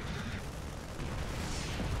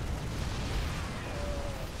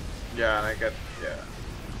 Yeah, and yeah.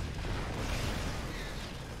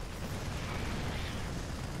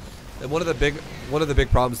 And one of the big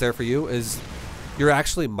problems there for you is you're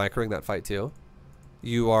actually microing that fight too.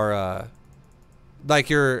 You are like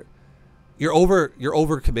you're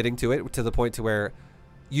over committing to it to the point to where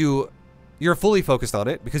you're fully focused on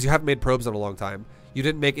it because you haven't made probes in a long time. You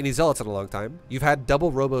didn't make any zealots in a long time. You've had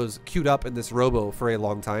double robos queued up in this robo for a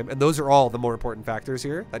long time, and those are all the more important factors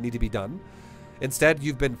here that need to be done. Instead,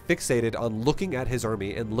 you've been fixated on looking at his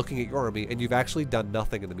army and looking at your army, and you've actually done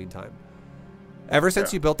nothing in the meantime. Ever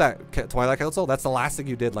since you built that Twilight Council, that's the last thing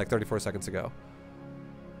you did like 34 seconds ago.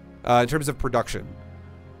 In terms of production.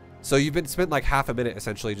 So you've spent like half a minute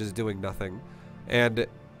essentially just doing nothing. And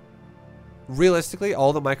realistically,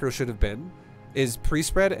 all the micro should have been is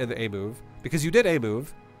pre-spread and A-move. Because you did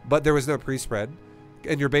A-move, but there was no pre-spread.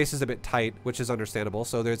 And your base is a bit tight, which is understandable.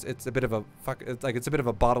 So it's a bit of a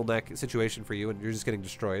bottleneck situation for you, and you're just getting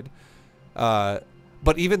destroyed. But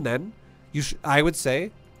even then, I would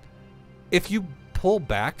say, if you pull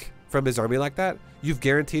back from his army like that, you've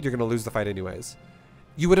guaranteed you're going to lose the fight anyways.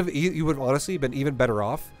 You would have honestly been even better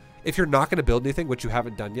off if you're not going to build anything, which you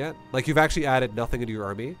haven't done yet. Like you've actually added nothing into your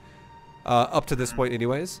army up to this point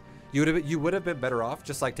anyways. You would have been better off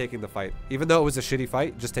just like taking the fight. Even though it was a shitty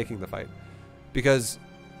fight, just taking the fight. Because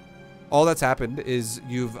all that's happened is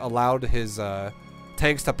you've allowed his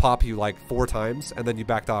tanks to pop you like 4 times, and then you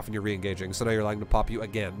backed off and you're re-engaging. So now you're allowing them to pop you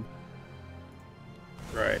again.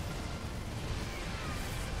 Right.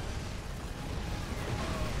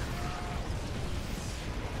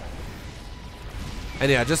 And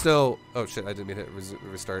yeah, just know... Oh shit, I didn't mean to hit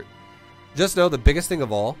restart. Just know the biggest thing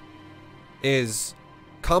of all is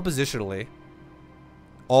compositionally,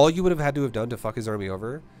 all you would have had to have done to fuck his army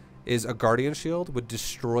over is a Guardian Shield would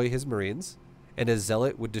destroy his Marines, and a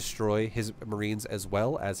Zealot would destroy his Marines as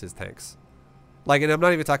well as his tanks. Like, and I'm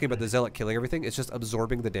not even talking about the Zealot killing everything. It's just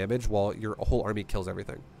absorbing the damage while your whole army kills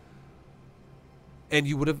everything. And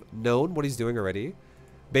you would have known what he's doing already,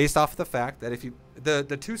 based off the fact that if you... The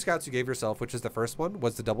 2 scouts you gave yourself, which is the first one,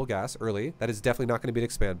 was the double gas early. That is definitely not going to be an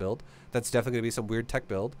expand build. That's definitely going to be some weird tech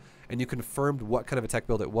build. And you confirmed what kind of a tech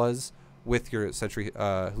build it was with your Sentry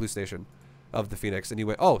hallucination of the Phoenix. And you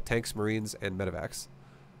went, oh, tanks, Marines, and medevacs.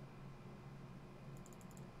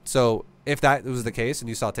 So if that was the case and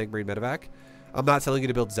you saw tank, Marine, medevac, I'm not telling you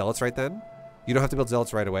to build Zealots right then. You don't have to build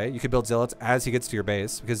Zealots right away. You can build Zealots as he gets to your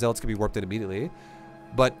base, because Zealots can be warped in immediately.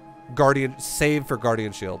 But Guardian, save for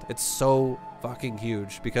Guardian Shield. It's so fucking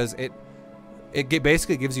huge because it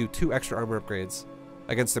basically gives you 2 extra armor upgrades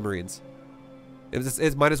against the Marines.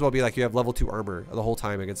 It might as well be like you have level 2 armor the whole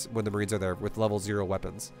time against when the Marines are there with level 0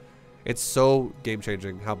 weapons. It's so game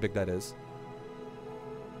changing how big that is.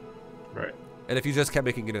 Right. And if you just kept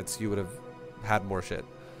making units, you would have had more shit.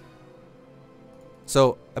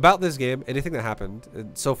 So about this game, anything that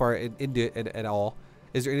happened so far in India and at all,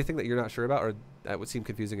 is there anything that you're not sure about, or that would seem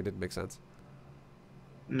confusing and didn't make sense?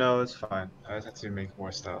 No, it's fine. I just have to make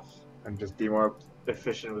more stuff and just be more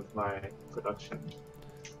efficient with my production.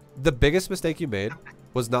 The biggest mistake you made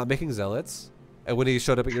was not making Zealots, and when he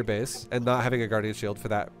showed up at your base, and not having a Guardian Shield for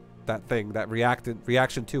that thing, that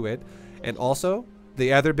reaction to it. And also,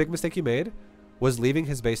 the other big mistake you made was leaving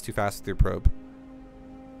his base too fast with your probe.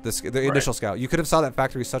 The initial scout. You could have saw that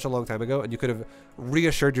factory such a long time ago, and you could have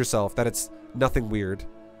reassured yourself that it's nothing weird.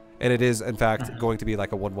 And it is, in fact, going to be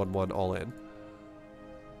like a 1-1-1 all in.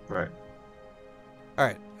 Right.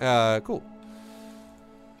 Alright, cool.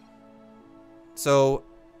 So,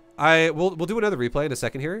 we'll do another replay in a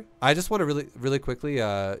second here. I just want to really quickly,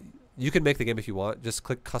 you can make the game if you want. Just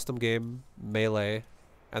click custom game, melee,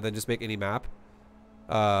 and then just make any map.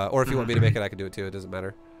 Or if you want me to make it, I can do it too. It doesn't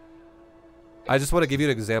matter. I just want to give you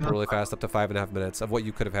an example really fast, up to 5.5 minutes, of what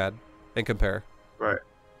you could have had, and compare. Right.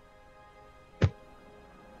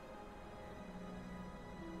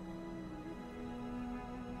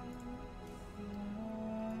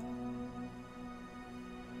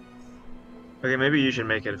 Okay, maybe you should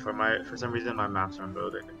make it. For some reason my maps aren't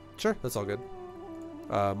loading. Sure, that's all good.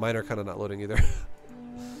 Mine are kind of not loading either.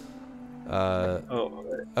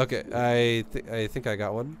 Okay, I think I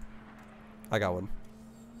got one. I got one.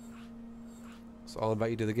 So I'll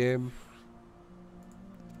invite you to the game.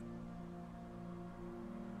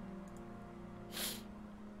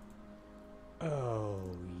 Oh,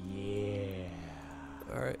 yeah.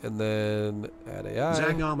 Alright, and then add AI.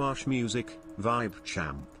 Zangarmarsh music, ViBE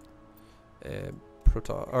champ. And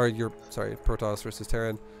Protoss versus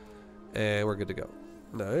Terran. And we're good to go.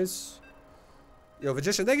 Nice. Yo,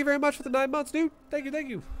 Magician, thank you very much for the 9 months, dude. Thank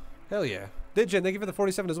you. Hell yeah. Digin, thank you for the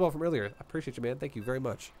 47 as well from earlier. I appreciate you, man. Thank you very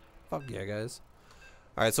much. Fuck yeah, guys.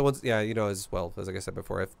 Alright, so once, yeah, you know, as well, as like I said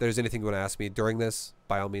before, if there's anything you want to ask me during this,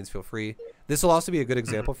 by all means, feel free. This will also be a good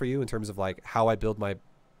example for you in terms of like how I build my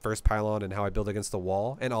first pylon and how I build against the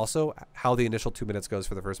wall, and also how the initial 2 minutes goes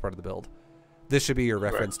for the first part of the build. This should be your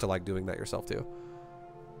reference to like doing that yourself too.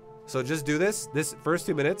 So just do this first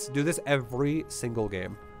 2 minutes, do this every single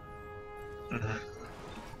game. So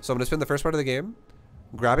I'm going to spend the first part of the game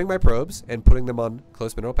grabbing my probes and putting them on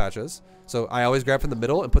close mineral patches. So I always grab from the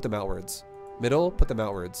middle and put them outwards. Middle, put them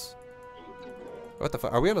outwards. What the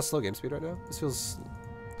fuck? Are we on a slow game speed right now? This feels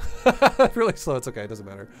really slow. It's okay. It doesn't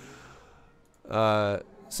matter.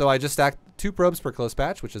 So I just stacked 2 probes per close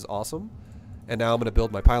patch, which is awesome. And now I'm going to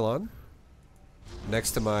build my pylon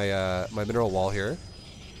next to my my mineral wall here.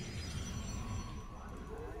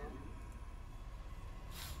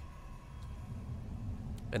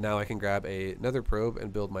 And now I can grab another probe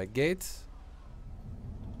and build my gate.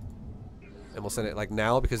 And we'll send it like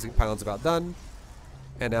now because the pylon's about done.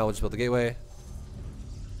 And now we'll just build the gateway.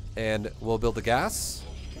 And we'll build the gas.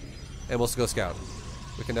 And we'll go scout.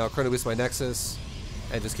 We can now chrono boost my nexus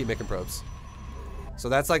and just keep making probes. So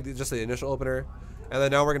that's like just the initial opener. And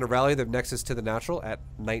then now we're going to rally the nexus to the natural at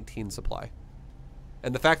 19 supply.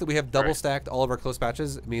 And the fact that we have double stacked all of our close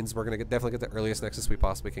patches means we're going to definitely get the earliest nexus we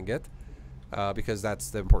possibly can get. Because that's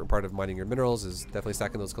the important part of mining your minerals, is definitely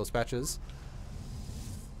stacking those close patches.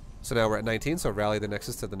 So now we're at 19, so rally the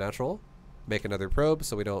nexus to the natural. Make another probe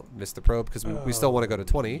so we don't miss the probe, because we still want to go to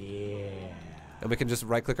 20. Yeah. And we can just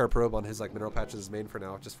right click our probe on his like mineral patches main for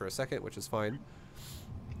now, just for a second, which is fine.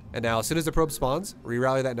 And now as soon as the probe spawns,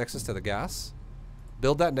 re-rally that nexus to the gas.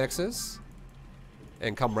 Build that nexus.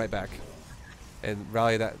 And come right back. And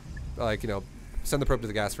rally that, like, you know, send the probe to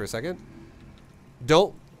the gas for a second.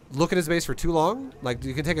 don't look at his base for too long. Like,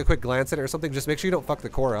 you can take a quick glance at it or something. Just make sure you don't fuck the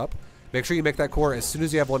core up. Make sure you make that core as soon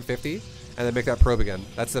as you have 150, and then make that probe again.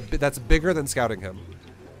 That's bigger than scouting him.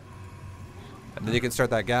 And then you can start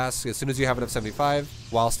that gas as soon as you have enough 75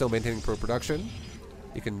 while still maintaining probe production.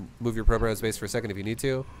 You can move your probe around his base for a second if you need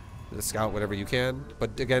to. Scout whatever you can.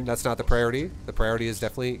 But again, that's not the priority. The priority is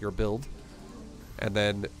definitely your build. And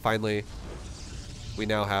then finally, we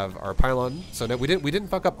now have our pylon. So now we didn't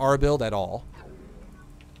fuck up our build at all.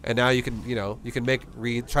 And now you can, you can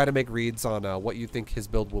try to make reads on what you think his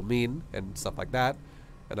build will mean and stuff like that.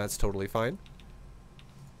 And that's totally fine.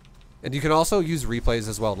 And you can also use replays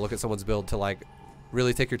as well to look at someone's build to like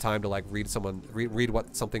really take your time to like read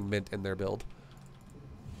what something meant in their build.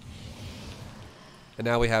 And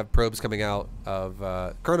now we have probes coming out of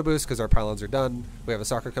Chrono Boost because our pylons are done. We have a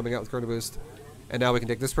soccer coming out with Chrono Boost. And now we can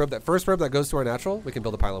take this probe, that first probe that goes to our natural, we can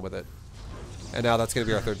build a pylon with it. And now that's going to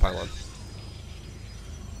be our third pylon.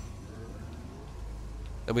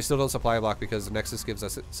 And we still don't supply a block because Nexus gives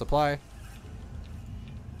us supply.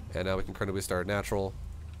 And now we can Chrono Boost our natural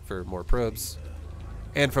for more probes.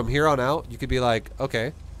 And from here on out, you could be like,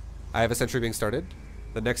 okay, I have a sentry being started.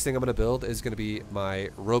 The next thing I'm going to build is going to be my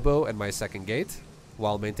Robo and my second gate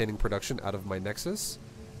while maintaining production out of my Nexus.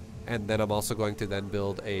 And then I'm also going to then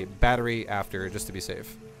build a battery after just to be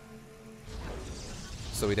safe.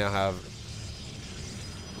 So we now have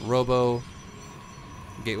Robo,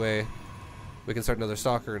 Gateway. We can start another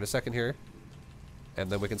Stalker in a second here. And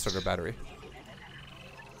then we can start our battery.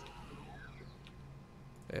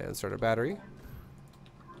 And start our battery.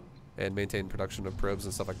 And maintain production of probes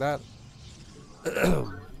and stuff like that.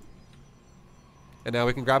 And now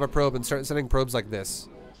we can grab a probe and start sending probes like this.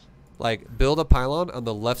 Like, build a pylon on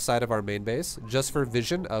the left side of our main base just for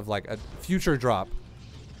vision of like a future drop.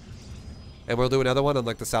 And we'll do another one on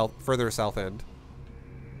like the further south end.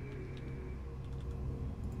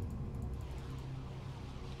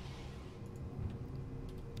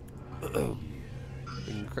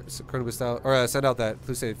 Chrono Boost out, or send out that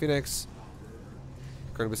Hallucinated Phoenix.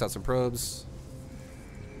 Chrono Boost out some probes.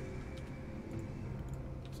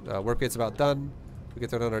 Warp gate's about done. We can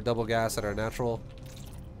throw down our double gas at our natural.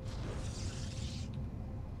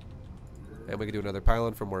 And we can do another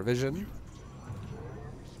pylon for more vision.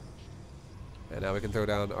 And now we can throw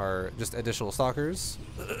down our just additional stalkers.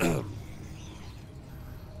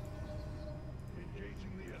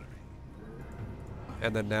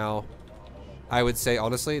 And then now, I would say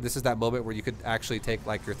honestly, this is that moment where you could actually take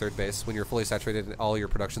like your third base when you're fully saturated and all your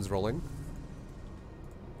production's rolling.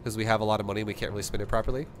 Because we have a lot of money and we can't really spend it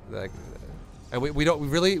properly. Like, and we don't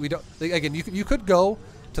like, again, you could go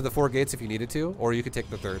to the 4 gates if you needed to, or you could take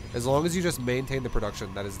the third. As long as you just maintain the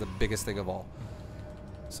production, that is the biggest thing of all.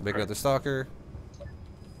 So make another stalker.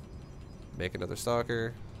 Make another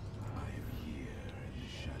stalker.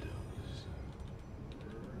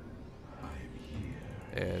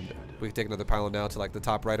 And we can take another pylon now to like the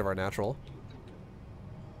top right of our natural.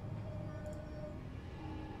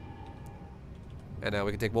 And now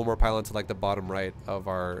we can take one more pylon to like the bottom right of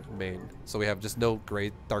our main. So we have just no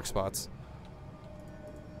gray dark spots.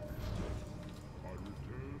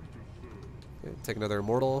 Okay, take another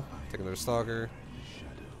immortal, take another stalker.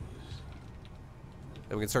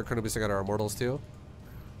 And we can start chrono boosting out our immortals too.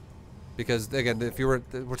 Because again, if we're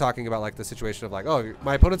talking about like the situation of like, oh,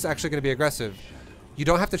 my opponent's actually going to be aggressive. You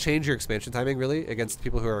don't have to change your expansion timing really against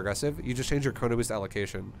people who are aggressive. You just change your chrono boost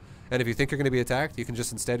allocation. And if you think you're going to be attacked, you can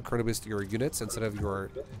just instead chrono boost your units instead of your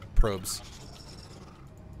probes.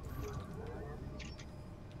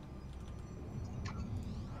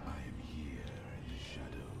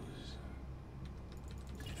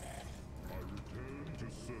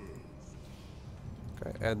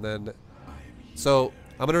 Okay, and then, so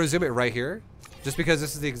I'm going to resume it right here. Just because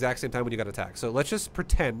this is the exact same time when you got attacked. So let's just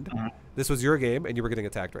pretend this was your game and you were getting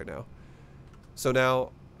attacked right now. So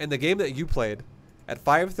now, in the game that you played, at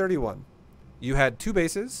 531, you had 2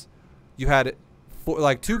 bases. You had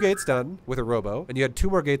 2 gates done with a robo, and you had 2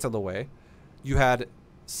 more gates on the way. You had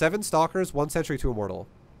 7 stalkers, 1 sentry, 2 immortal.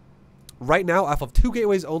 Right now, off of 2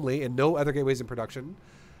 gateways only and no other gateways in production,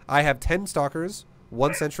 I have 10 stalkers,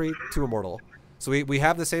 1 sentry, 2 immortal. So we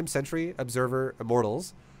have the same sentry, observer,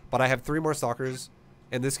 immortals. But I have 3 more stalkers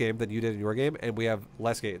in this game than you did in your game, and we have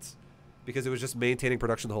less gates. Because it was just maintaining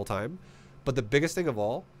production the whole time. But the biggest thing of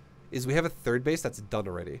all is we have a third base that's done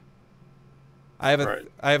already. I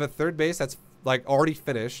have a third base that's like already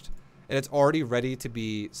finished, and it's already ready to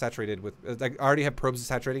be saturated with. Like, I already have probes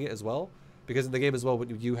saturating it as well. Because in the game as well, when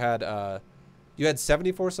you had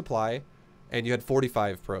 74 supply, and you had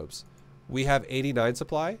 45 probes. We have 89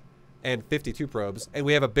 supply and 52 probes, and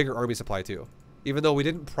we have a bigger army supply too. Even though we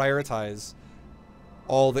didn't prioritize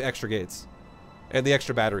all the extra gates and the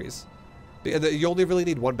extra batteries. You only really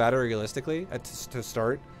need one battery realistically to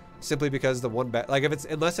start, simply because the one like if it's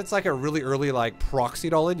unless it's like a really early like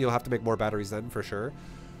proxied all in, you'll have to make more batteries then for sure.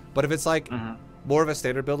 But if it's like more of a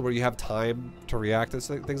standard build where you have time to react to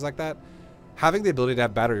things like that, having the ability to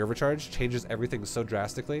have battery overcharge changes everything so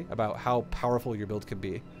drastically about how powerful your build can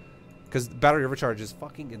be. Because battery overcharge is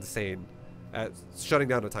fucking insane at shutting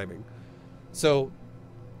down the timing. So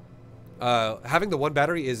having the one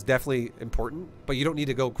battery is definitely important, but you don't need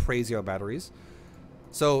to go crazy on batteries.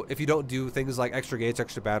 So if you don't do things like extra gates,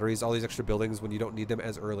 extra batteries, all these extra buildings when you don't need them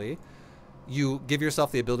as early, you give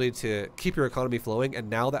yourself the ability to keep your economy flowing. And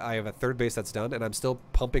now that I have a third base that's done and I'm still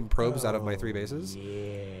pumping probes out of my 3 bases,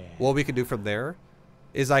 what we can do from there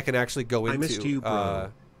is I can actually go into... I missed you,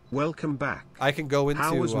 bro. Welcome back. I can go into...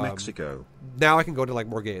 How was Mexico? Now I can go into like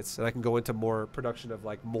more gates, and I can go into more production of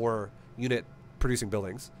like more unit producing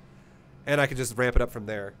buildings. And I can just ramp it up from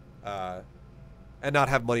there and not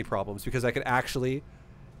have money problems, because I could actually...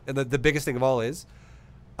 And the biggest thing of all is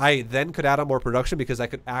I then could add on more production because I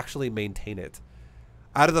could actually maintain it.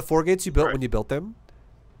 Out of the 4 gates you built when you built them,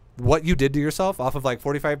 what you did to yourself off of like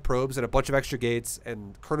 45 probes and a bunch of extra gates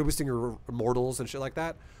and chrono boosting your immortals and shit like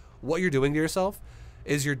that, what you're doing to yourself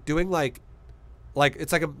is you're doing like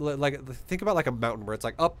it's like think about like a mountain where it's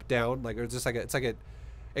like up, down, like, or just like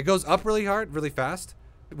it goes up really hard, really fast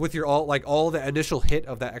with your all the initial hit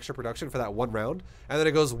of that extra production for that one round, and then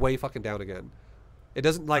it goes way fucking down again. It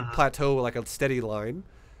doesn't like plateau like a steady line,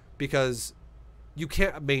 because you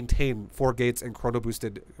can't maintain 4 gates and chrono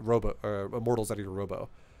boosted immortals out of your robo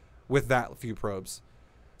with that few probes.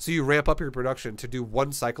 So you ramp up your production to do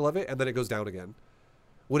one cycle of it, and then it goes down again.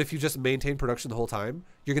 When if you just maintain production the whole time,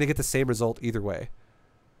 you're gonna get the same result either way.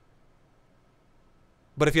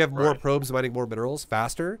 But if you have more probes mining more minerals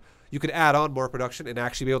faster, you could add on more production and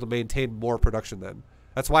actually be able to maintain more production then.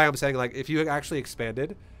 That's why I'm saying, like, if you actually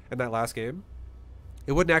expanded in that last game,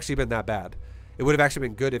 it wouldn't actually have been that bad. It would have actually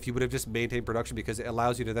been good if you would have just maintained production, because it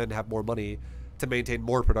allows you to then have more money to maintain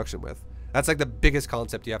more production with. That's like the biggest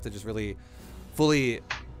concept you have to just really fully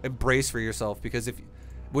embrace for yourself, because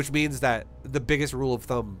which means that the biggest rule of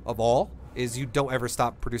thumb of all is you don't ever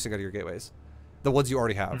stop producing out of your gateways, the ones you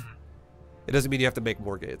already have. It doesn't mean you have to make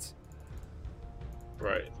more gates.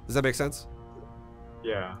 Right. Does that make sense?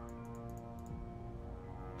 Yeah.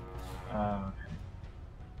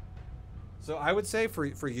 So I would say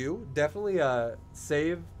for you, definitely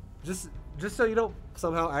save, just so you don't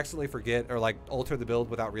somehow accidentally forget or like alter the build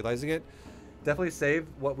without realizing it. Definitely save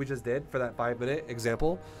what we just did for that 5-minute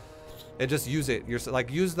example, and just use it. Use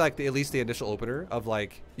at least the initial opener of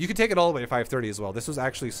like, you could take it all the way to 530 as well. This was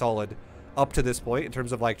actually solid up to this point in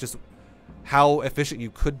terms of like just how efficient you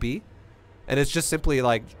could be, and it's just simply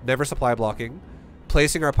like never supply blocking,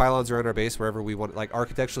 placing our pylons around our base wherever we want, like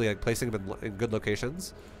architecturally, like placing them in good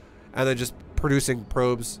locations, and then just producing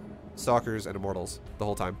probes, stalkers, and immortals the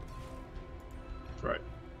whole time. Right.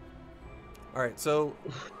 All right, so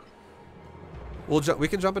we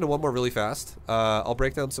can jump into one more really fast. I'll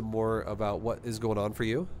break down some more about what is going on for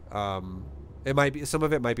you. It might be, some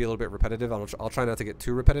of it might be a little bit repetitive. I'll try not to get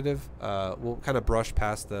too repetitive. We'll kind of brush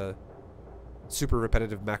past the super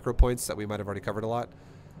repetitive macro points that we might have already covered a lot.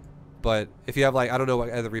 But if you have like, I don't know what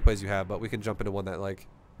other replays you have, but we can jump into one that like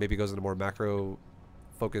maybe goes into more macro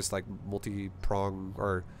focused, like multi-prong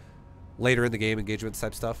or later in the game engagements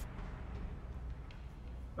type stuff.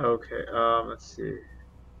 Okay, let's see.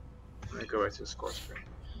 Let me go back to the score screen.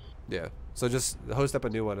 Yeah, so just host up a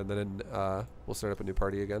new one, and then we'll start up a new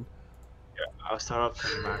party again. Yeah, I'll start up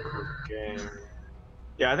the macro game.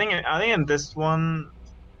 Yeah, I think in this one,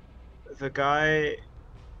 the guy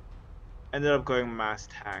ended up going mass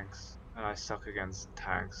tanks, and I suck against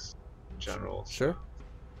tanks in general. So. Sure.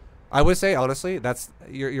 I would say honestly, that's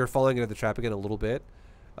you're falling into the trap again a little bit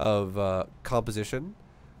of composition,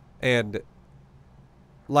 and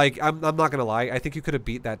like I'm not gonna lie, I think you could have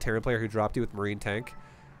beat that Terran player who dropped you with Marine tank,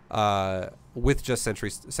 with just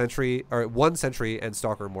sentry or 1 sentry and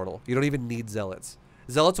Stalker Immortal. You don't even need zealots.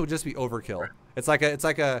 Zealots would just be overkill. It's like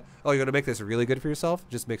a oh, you're gonna make this really good for yourself,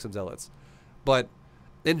 just make some zealots. But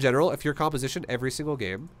in general, if your composition every single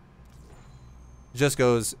game just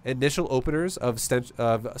goes initial openers of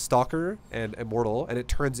Stalker and Immortal, and it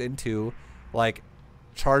turns into like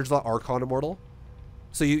charge the Archon Immortal.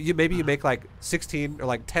 So you maybe you make like 16 or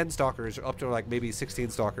like 10 Stalkers, up to like maybe 16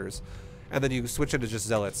 Stalkers, and then you switch into just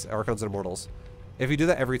Zealots, Archons, and Immortals. If you do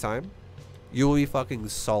that every time, you will be fucking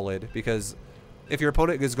solid, because if your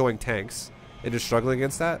opponent is going tanks and just struggling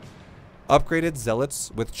against that, upgraded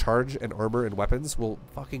Zealots with charge and armor and weapons will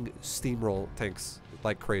fucking steamroll tanks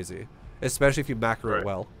like crazy, especially if you macro it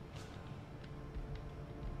well.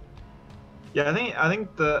 Yeah, I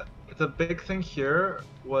think the big thing here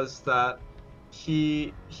was that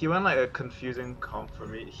he went like a confusing comp for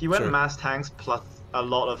me. He went Sure. mass tanks plus a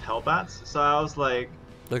lot of hellbats, so I was like,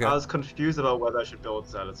 Okay. I was confused about whether I should build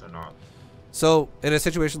zealots or not. So in a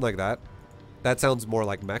situation like that, that sounds more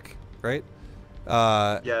like mech, right?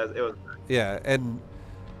 Yeah, it was. Yeah, and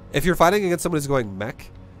if you're fighting against someone who's going mech,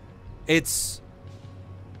 it's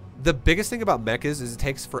the biggest thing about mech is it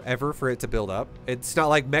takes forever for it to build up. It's not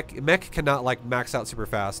like mech cannot like max out super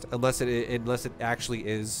fast unless it actually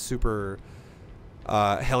is super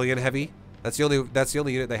Hellion heavy. That's the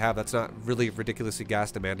only unit they have that's not really ridiculously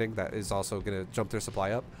gas demanding. That is also gonna jump their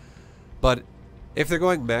supply up. But if they're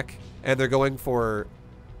going mech and they're going for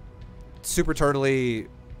super eternally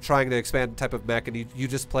trying to expand type of mech, and you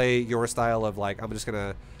just play your style of like, I'm just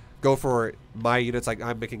gonna go for my units, like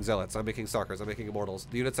I'm making zealots, I'm making stalkers, I'm making immortals,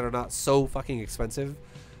 the units that are not so fucking expensive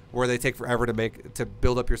where they take forever to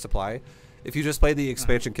build up your supply. If you just play the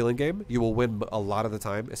expansion killing game, you will win a lot of the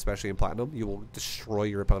time, especially in Platinum. You will destroy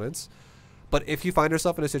your opponents. But if you find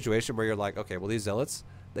yourself in a situation where you're like, okay, well, these zealots,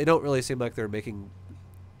 they don't really seem like they're making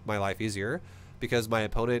my life easier because my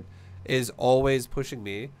opponent is always pushing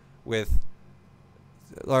me with,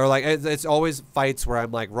 or like it's always fights where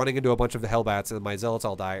I'm like running into a bunch of the hellbats and my zealots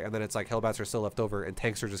all die, and then it's like hellbats are still left over and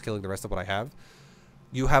tanks are just killing the rest of what I have.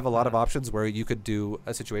 You have a lot of options where you could do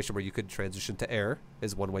a situation where you could transition to air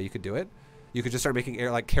is one way you could do it. You could just start making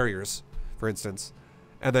air like carriers, for instance,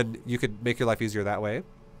 and then you could make your life easier that way.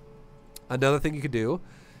 Another thing you could do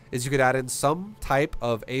is you could add in some type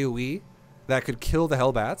of AoE that could kill the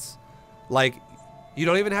hellbats. Like, you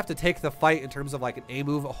don't even have to take the fight in terms of like an A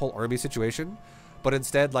move, a whole army situation, but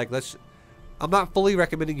instead, like, I'm not fully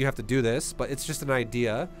recommending you have to do this, but it's just an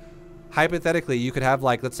idea. Hypothetically, you could have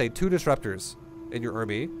like, let's say 2 disruptors in your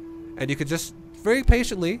army, and you could just very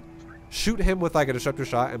patiently shoot him with like a disruptor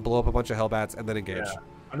shot and blow up a bunch of hellbats and then engage. Yeah.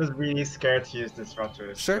 I'm just really scared to use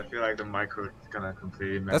disruptors. Sure. I feel like the micro is gonna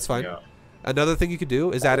completely mess That's fine. me up. Another thing you could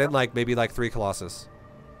do is add in like maybe like 3 Colossus,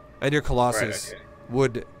 and your Colossus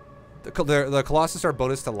would the Colossus are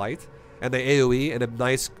bonus to light, and they AoE in a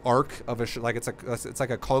nice arc of like it's like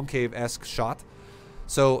a concave-esque shot.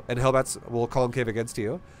 So, and hellbats will concave against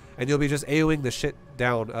you, and you'll be just AoEing the shit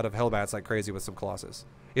down out of hellbats like crazy with some Colossus.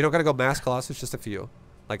 You don't gotta go mass Colossus, just a few,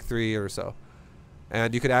 like 3 or so,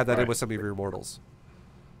 and you could add that in with some of your immortals.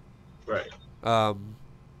 Right. And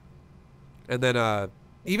then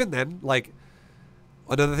even then, like,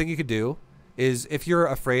 another thing you could do is if you're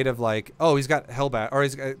afraid of like, oh, he's got hellbat, or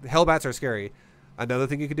hellbats are scary. Another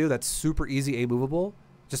thing you could do that's super easy movable,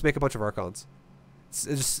 just make a bunch of archons.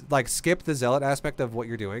 Just like skip the zealot aspect of what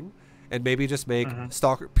you're doing, and maybe just make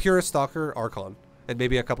pure stalker archon, and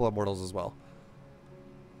maybe a couple of mortals as well.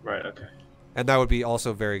 Right. Okay. And that would be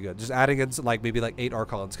also very good. Just adding in like maybe like 8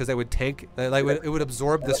 archons, because they would tank, like it would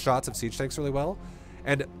absorb the shots of siege tanks really well,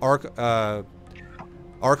 and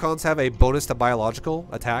archons have a bonus to biological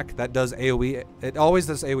attack that does AoE. It always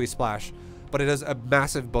does AoE splash, but it has a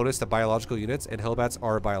massive bonus to biological units, and hellbats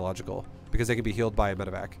are biological because they can be healed by a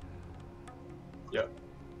medevac. Yep.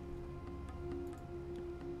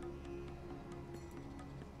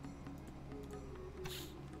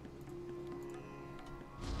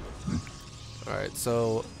 Alright,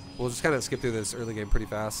 so we'll just kind of skip through this early game pretty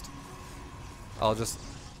fast. I'll just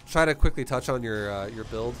try to quickly touch on your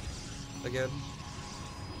build again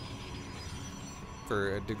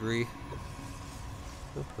for a degree.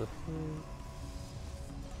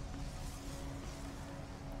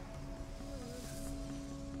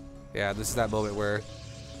 Yeah, this is that moment where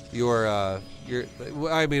I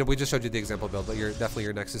mean, we just showed you the example build, but definitely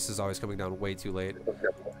your Nexus is always coming down way too late.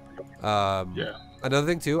 Yeah. Another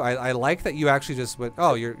thing too, I like that you actually just went,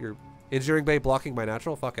 oh, you're Engineering Bay blocking my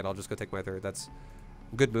natural. Fuck it, I'll just go take my 3rd. That's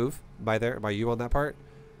a good move by you on that part.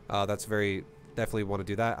 That's very definitely want to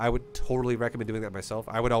do that. I would totally recommend doing that myself.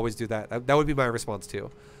 I would always do that. That would be my response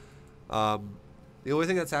too. The only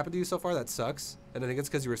thing that's happened to you so far that sucks, and I think it's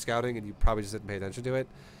because you were scouting and you probably just didn't pay attention to it,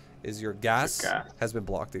 is your gas has been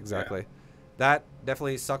blocked. Exactly. Yeah. That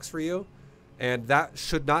definitely sucks for you, and that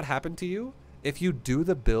should not happen to you if you do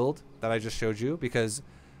the build that I just showed you, because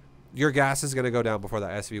your gas is going to go down before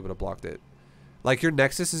that SV would have blocked it. Like your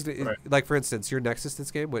Nexus is like, for instance, your Nexus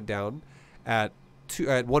this game went down at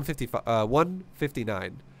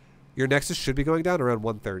 159. Your Nexus should be going down around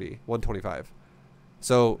 130, 125.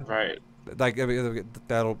 So like, I mean,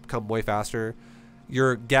 that'll come way faster.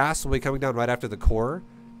 Your gas will be coming down right after the core,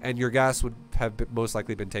 and your gas would have most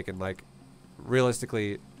likely been taken, like,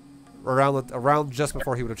 realistically around just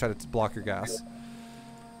before he would have tried to block your gas.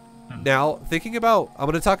 Now, thinking about, I'm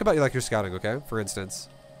going to talk about like your scouting, okay? For instance,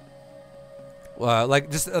 like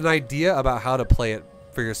just an idea about how to play it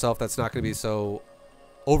for yourself that's not going to be so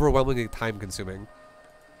overwhelmingly time consuming.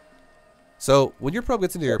 So when your probe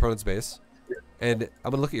gets into your opponent's base, and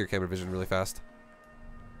I'm going to look at your camera vision really fast.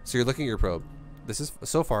 So you're looking at your probe. This is,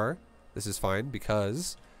 so far, this is fine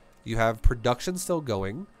because you have production still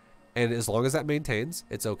going, and as long as that maintains,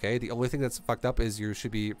 it's okay. The only thing that's fucked up is you should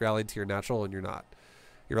be rallied to your natural, and you're not.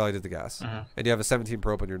 You're rallied to the gas. And you have a 17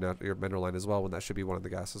 probe on your mineral line as well, when that should be one of the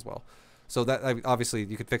gas as well. So that, I mean, obviously,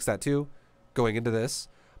 you could fix that too, going into this.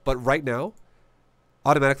 But right now,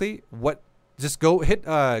 automatically, just go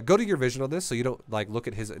to your vision on this, so you don't like look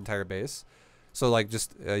at his entire base. So like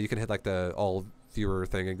just you can hit like the all viewer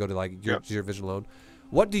thing and go to like your vision alone.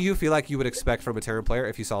 What do you feel like you would expect from a Terran player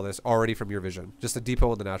if you saw this already from your vision? Just a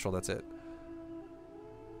depot and the natural, and that's it.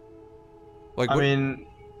 Like I mean,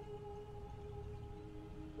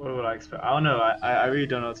 what would I expect? I don't know. I really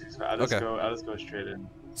don't know what to expect. I'll just go straight in.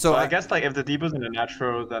 So I guess like if the depot's in the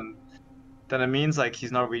natural, then it means like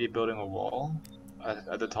he's not really building a wall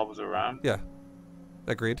at the top of the ramp. Yeah,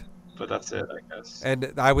 agreed. But that's it, I guess.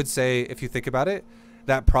 And I would say, if you think about it,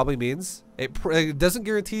 that probably means it doesn't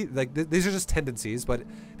guarantee, like these are just tendencies, but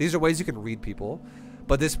these are ways you can read people.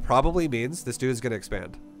 But this probably means this dude is going to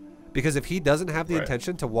expand, because if he doesn't have the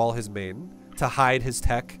intention to wall his main, to hide his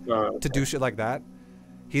tech, to do shit like that,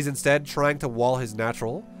 he's instead trying to wall his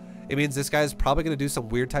natural. It means this guy's probably going to do some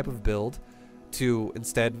weird type of build to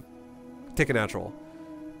instead take a natural.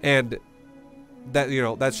 And that, you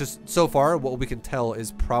know, that's just so far what we can tell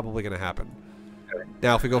is probably going to happen.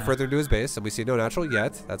 Now, if we go further into his base and we see no natural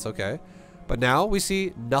yet, that's okay. But now we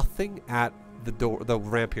see nothing at the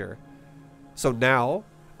ramp here. So now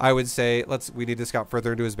I would say we need to scout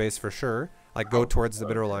further into his base for sure. Like go towards the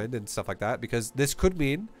mineral line and stuff like that, because this could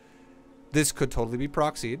mean this could totally be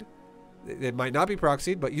proxied. It might not be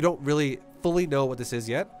proxied, but you don't really fully know what this is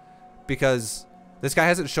yet, because this guy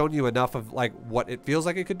hasn't shown you enough of like what it feels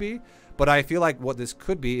like it could be. But I feel like what this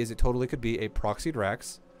could be is it totally could be a proxied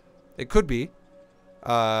Rex. It could be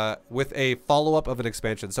with a follow-up of an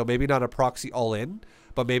expansion. So maybe not a proxy all in,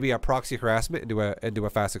 but maybe a proxy harassment into a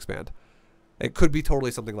fast expand. It could be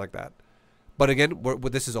totally something like that. But again,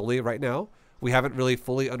 this is only right now. We haven't really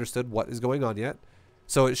fully understood what is going on yet.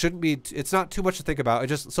 So it shouldn't be, it's not too much to think about. It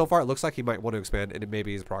just, so far it looks like he might want to expand, and it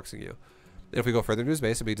maybe he's proxying you. And if we go further into his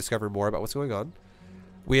base and we discover more about what's going on,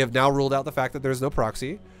 we have now ruled out the fact that there's no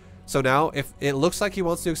proxy. So now if it looks like he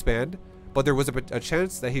wants to expand, but there was a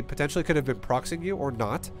chance that he potentially could have been proxying you or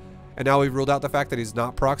not, and now we've ruled out the fact that he's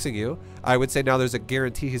not proxying you, I would say now there's a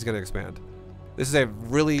guarantee he's going to expand. This is a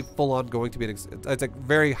really full-on going to be, it's a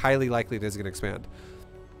very highly likely that he's going to expand.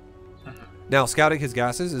 Now, scouting his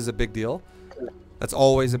gases is a big deal. That's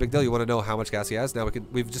always a big deal. You want to know how much gas he has. Now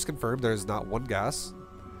we've just confirmed there is not one gas,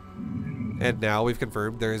 and now we've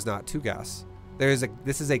confirmed there is not two gas.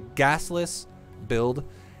 This is a gasless build.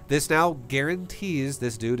 This now guarantees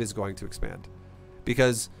this dude is going to expand,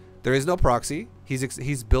 because there is no proxy.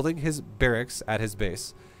 He's building his barracks at his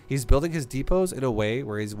base. He's building his depots in a way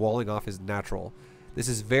where he's walling off his natural. This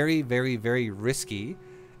is very, very, very risky.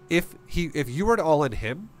 If you were to all in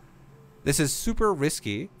him, this is super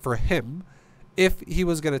risky for him. If he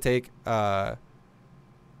was going to take a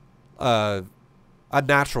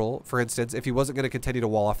natural, for instance, if he wasn't going to continue to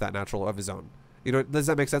wall off that natural of his own. You know, does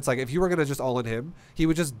that make sense? Like, if you were going to just all in him, he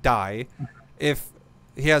would just die if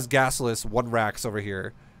he has gasless 1 racks over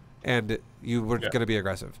here and you were going to be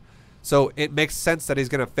aggressive. So it makes sense that he's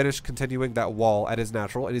going to finish continuing that wall at his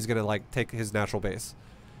natural, and he's going to, like, take his natural base.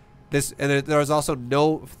 And there's also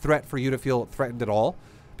no threat for you to feel threatened at all,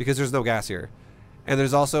 because there's no gas here. And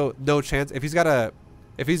there's also no chance, if he's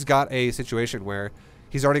got a situation where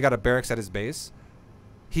he's already got a barracks at his base,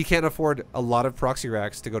 he can't afford a lot of proxy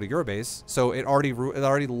racks to go to your base, so it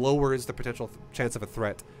already lowers the potential chance of a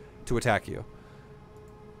threat to attack you.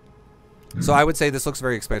 So I would say this looks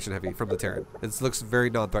very expansion heavy from the Terran. It looks very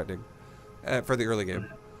non-threatening for the early game.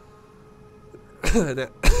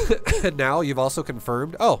 And now you've also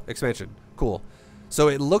confirmed, oh, expansion, cool. So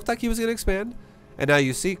it looked like he was going to expand, and now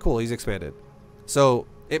you see, cool, he's expanded. So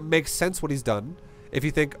it makes sense what he's done. If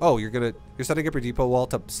you think, oh, you're setting up your depot wall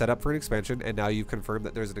to set up for an expansion, and now you've confirmed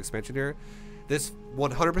that there's an expansion here, this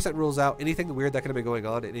 100% rules out anything weird that could have been going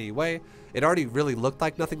on in any way. It already really looked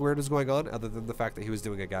like nothing weird was going on, other than the fact that he was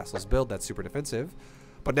doing a gasless build that's super defensive.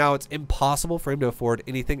 But now it's impossible for him to afford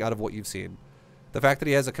anything out of what you've seen. The fact that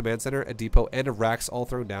he has a command center, a depot, and a racks all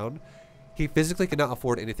thrown down, he physically cannot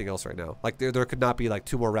afford anything else right now. Like, there could not be like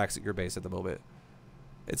 2 more racks at your base at the moment.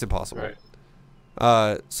 It's impossible. Right.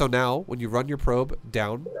 So now, when you run your probe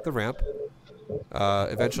down the ramp,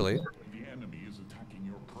 eventually,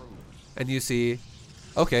 and you see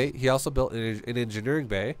Okay, he also built an engineering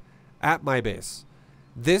bay at my base.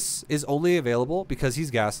 This is only available because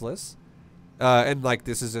he's gasless, and like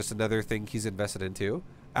this is just another thing he's invested into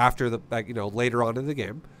after the later on in the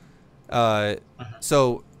game.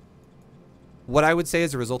 So what I would say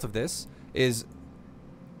as a result of this is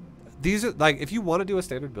these are like, if you want to do a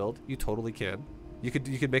standard build, you totally can. You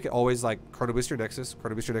could make it always like Chrono Booster Nexus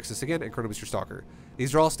again, and Chrono Booster Stalker.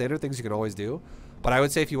 These are all standard things you can always do. But I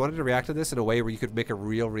would say if you wanted to react to this in a way where you could make a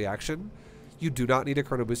real reaction, you do not need a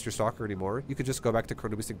Chrono Booster Stalker anymore. You could just go back to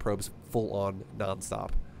Chrono Boosting probes full on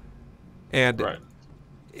nonstop. And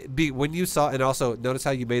when you saw, and also notice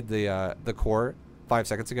how you made the core 5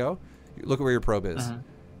 seconds ago. Look at where your probe is.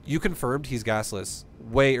 You confirmed he's gasless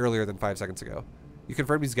way earlier than 5 seconds ago. You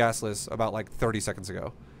confirmed he's gasless about like 30 seconds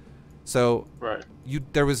ago. So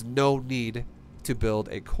there was no need to build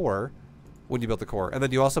a core when you built the core. And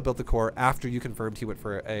then you also built the core after you confirmed he went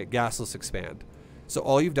for a gasless expand. So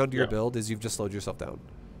all you've done to your build is you've just slowed yourself down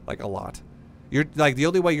like a lot. You're like, the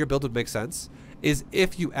only way your build would make sense is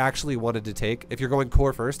if you actually wanted to take, if you're going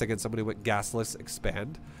core first against somebody who went gasless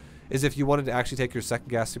expand, is if you wanted to actually take your second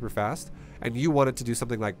gas super fast and you wanted to do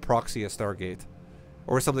something like proxy a Stargate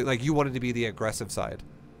or something like you wanted to be the aggressive side.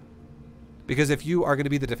 Because if you are going to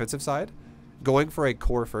be the defensive side, going for a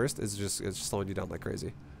core first is just slowing you down like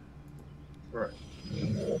crazy. Right. You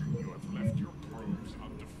have left your probes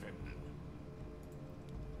undefended.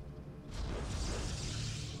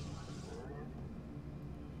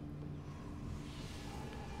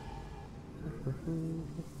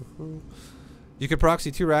 You could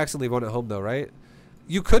proxy 2 racks and leave 1 at home though, right?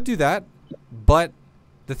 You could do that, but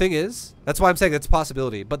the thing is, that's why I'm saying it's a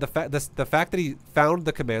possibility. But the fact that he found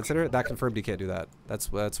the command center, that confirmed he can't do that.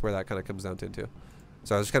 That's where that kind of comes down to too.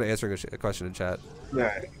 So I was just kind of answering a question in chat.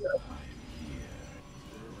 Yeah.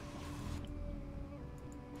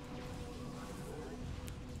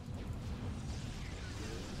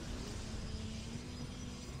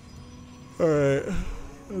 All right,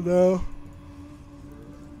 no.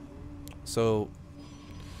 So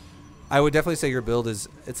I would definitely say your build it's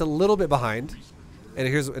a little bit behind, and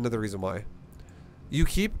here's another reason why. You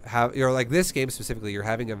you're like this game specifically, you're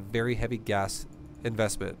having a very heavy gas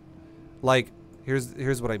investment. Like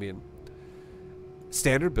here's what I mean.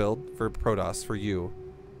 Standard build for Protoss for you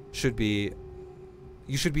should be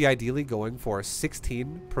ideally going for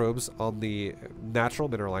 16 probes on the natural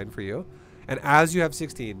mineral line for you. And as you have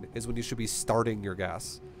 16 is when you should be starting your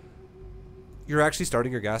gas. You're actually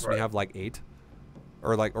starting your gas when you have like 8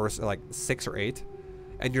 or like 6 or 8,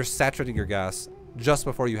 and you're saturating your gas just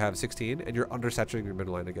before you have 16, and you're undersaturating your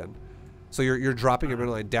mineral line again. So you're dropping your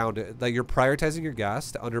mineral line down to, like, you're prioritizing your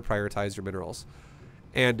gas to under prioritize your minerals.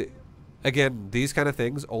 And again, these kind of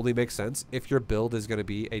things only make sense if your build is going to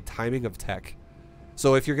be a timing of tech.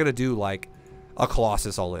 So if you're going to do like a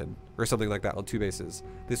Colossus all in or something like that on 2 bases,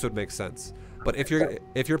 this would make sense. But if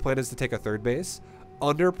your plan is to take a 3rd base,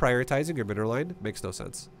 under prioritizing your mineral line makes no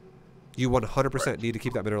sense. You 100% need to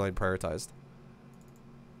keep that mineral line prioritized.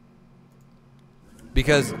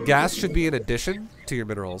 Because gas should be an addition to your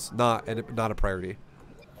minerals, not a priority.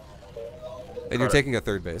 And you're taking a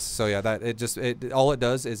 3rd base. So yeah, all it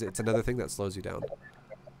does is it's another thing that slows you down.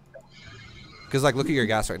 Because like, look at your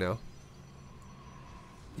gas right now.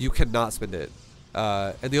 You cannot spend it.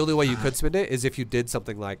 And the only way you could spend it is if you did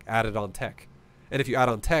something like added on tech. And if you add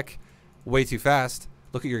on tech way too fast,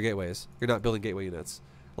 look at your gateways. You're not building gateway units.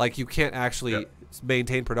 Like, you can't actually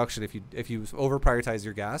maintain production if you over prioritize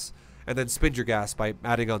your gas and then spend your gas by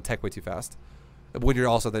adding on tech way too fast, when you're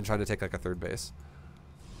also then trying to take like a 3rd base.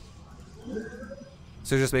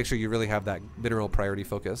 So just make sure you really have that mineral priority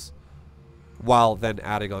focus while then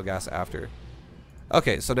adding on gas after.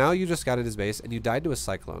 Okay, so now you just got at his base and you died to a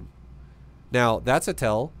cyclone. Now that's a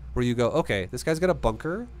tell where you go, okay, this guy's got a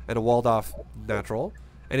bunker and a walled off natural,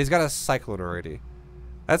 and he's got a cyclone already.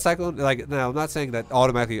 That cyclone, like, now I'm not saying that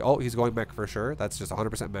automatically, oh, he's going mech for sure. That's just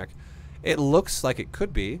 100% mech. It looks like it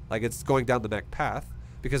could be, like it's going down the mech path,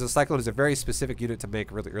 because a cyclone is a very specific unit to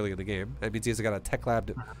make really early in the game. That means he's got a tech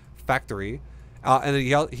lab factory. And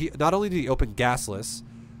he not only did he open gasless,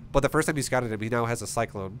 but the first time he scouted him, he now has a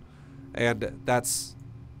cyclone. And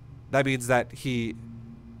that means that he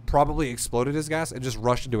probably exploded his gas and just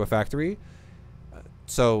rushed into a factory.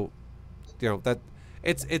 So, you know, that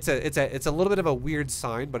it's a little bit of a weird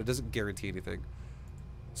sign, but it doesn't guarantee anything.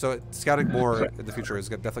 So scouting more in the future is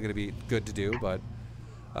definitely going to be good to do, but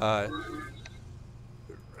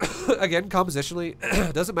again, compositionally,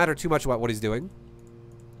 it doesn't matter too much about what he's doing.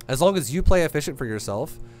 As long as you play efficient for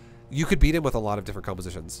yourself, you could beat him with a lot of different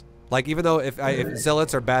compositions. Like, even though if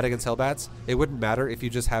Zealots are bad against Hellbats, it wouldn't matter if you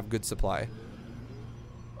just have good supply.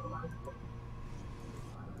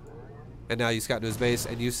 and now you scout into his base,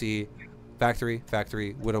 and you see factory,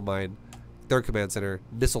 widow mine, third command center,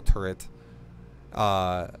 missile turret.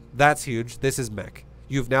 That's huge. This is mech.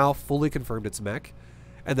 You've now fully confirmed it's mech,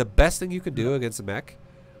 and the best thing you can do against a mech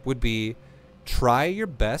would be try your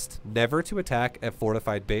best never to attack a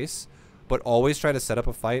fortified base, but always try to set up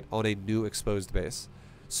a fight on a new exposed base.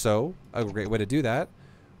 So a great way to do that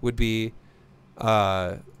would be,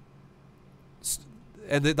 like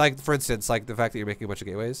for instance, like the fact that you're making a bunch of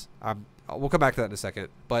gateways. We'll come back to that in a second,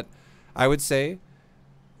 but I would say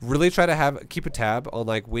really try to keep a tab on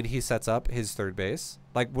like when he sets up his third base,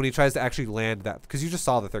 like when he tries to actually land that, because you just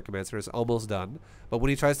saw the third command center is almost done, but when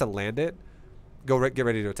he tries to land it, get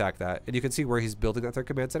ready to attack that, and you can see where he's building that third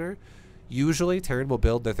command center. Usually Terran will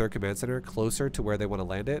build their third command center closer to where they want to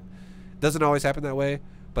land it. Doesn't always happen that way,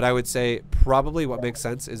 but I would say probably what makes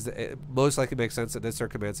sense is that it most likely makes sense that this third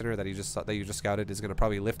command center that you just scouted is going to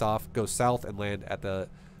probably lift off, go south, and land at the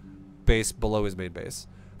base below his main base.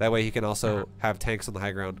 That way he can also have tanks on the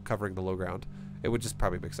high ground covering the low ground. It would just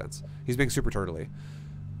probably make sense. He's being super turtly.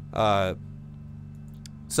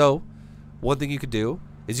 So one thing you could do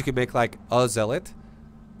is you could make like a zealot,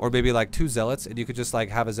 or maybe like 2 zealots, and you could just like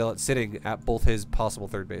have a zealot sitting at both his possible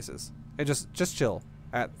third bases and just chill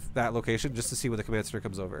at that location just to see when the command center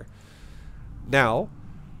comes over. Now,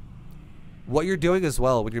 what you're doing as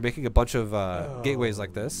well when you're making a bunch of gateways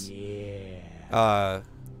like this, the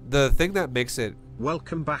thing that makes it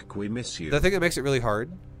welcome back, we miss you. The thing that makes it really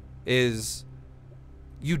hard is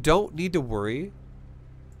you don't need to worry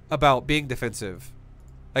about being defensive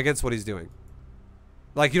against what he's doing.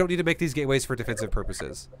 Like, you don't need to make these gateways for defensive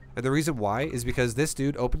purposes. And the reason why is because this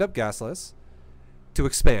dude opened up Gasless to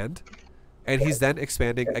expand, and he's then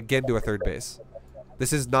expanding again to a third base.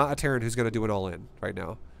 This is not a Terran who's going to do an all-in right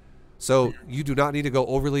now. So you do not need to go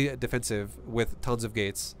overly defensive with tons of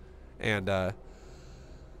gates and,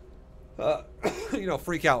 you know,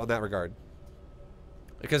 freak out in that regard.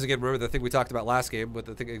 Because, again, remember the thing we talked about last game with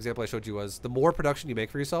the example I showed you was the more production you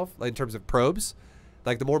make for yourself, like in terms of probes,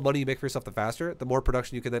 like the more money you make for yourself, the faster, the more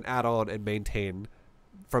production you can then add on and maintain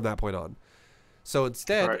from that point on. So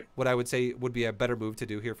instead, what I would say would be a better move to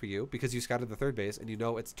do here for you, because you scouted the third base and you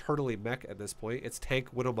know it's turtly mech at this point. It's tank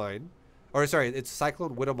widow mine, or sorry, it's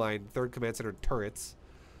cyclone widow mine third command center turrets.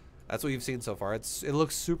 That's what you've seen so far. It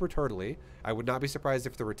looks super turtly. I would not be surprised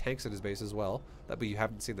if there were tanks in his base as well, but you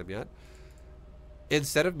haven't seen them yet.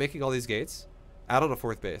 Instead of making all these gates, add on a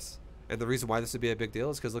fourth base. And the reason why this would be a big deal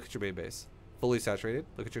is because look at your main base. Fully saturated.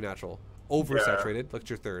 Look at your natural. Oversaturated. Look at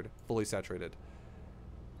your third. Fully saturated.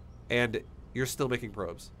 And you're still making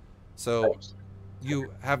probes. So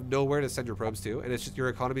you have nowhere to send your probes to, and it's just your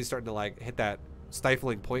economy is starting to like hit that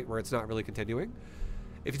stifling point where it's not really continuing.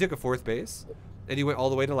 If you took a fourth base and you went all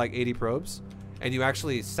the way to like 80 probes, and you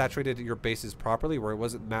actually saturated your bases properly where it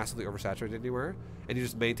wasn't massively oversaturated anywhere, and you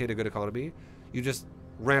just maintained a good economy, you just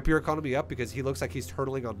ramp your economy up, because he looks like he's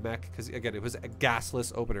turtling on mech, because again, it was a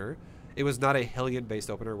gasless opener. It was not a Hellion based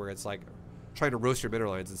opener where it's like trying to roast your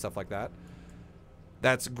mineral lines and stuff like that.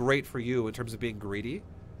 That's great for you in terms of being greedy.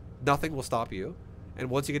 Nothing will stop you. And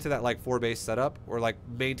once you get to that like 4 base setup, or like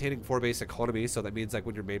maintaining 4 base economy, so that means like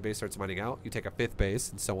when your main base starts mining out, you take a 5th base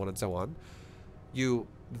and so on and so on. You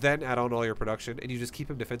then add on all your production, and you just keep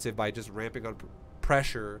him defensive by just ramping on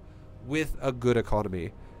pressure with a good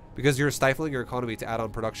economy, because you're stifling your economy to add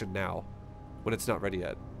on production now when it's not ready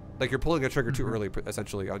yet. Like, you're pulling a trigger too early,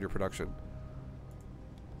 essentially, on your production.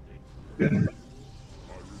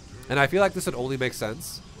 And I feel like this would only make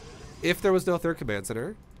sense if there was no third command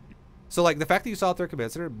center. So, like, the fact that you saw a third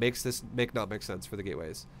command center makes this not make sense for the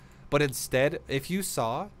gateways. But instead, if you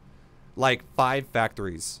saw, like, 5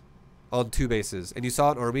 factories on 2 bases, and you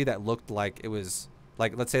saw an army that looked like it was,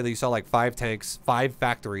 like, let's say that you saw, like, 5 tanks, 5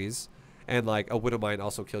 factories, and, like, a widow mine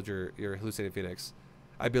also killed your hallucinating phoenix,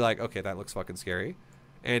 I'd be like, okay, that looks fucking scary.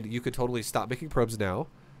 And you could totally stop making probes now,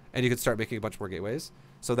 and you could start making a bunch more gateways,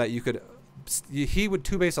 so that you could, he would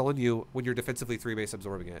 2 base all on you when you're defensively 3 base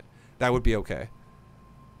absorbing it. That would be okay.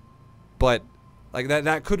 But like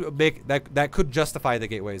that could justify the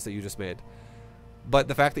gateways that you just made. But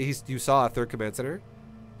the fact that you saw a third command center,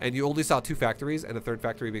 and you only saw 2 factories and a 3rd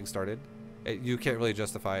factory being started, you can't really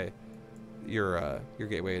justify your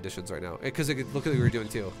gateway additions right now. Because look at what you were doing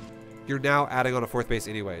too. You're now adding on a 4th base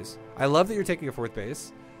anyways. I love that you're taking a 4th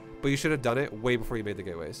base, but you should have done it way before you made the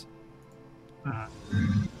gateways.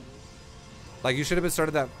 Like, you should have been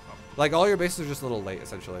started that, like, all your bases are just a little late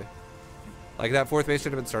essentially. Like, that 4th base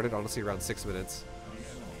should have been started honestly around 6 minutes.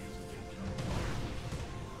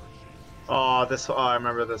 Oh, I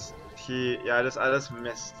remember this. I just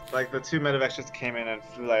missed. Like, the 2 medevacs just came in and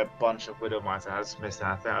flew like a bunch of widow mines, and I just missed it.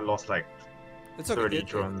 I think I lost like It's okay. 30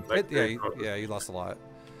 drone. Like, Yeah, you lost a lot.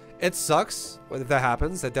 It sucks if that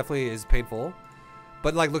happens. That definitely is painful.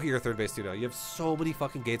 But like, look at your third base too now. You have so many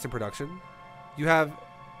fucking gates in production. You have,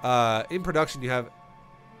 in production, you have,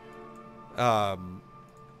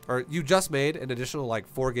 or you just made an additional like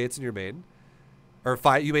 4 gates in your main, or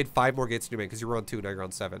 5. You made 5 more gates in your main because you were on 2. Now you're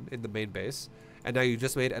on 7 in the main base, and now you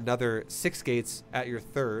just made another 6 gates at your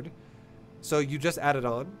third. So you just added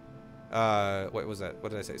on. What was that? What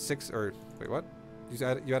did I say? 6 or wait, what?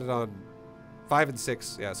 You added on 5 and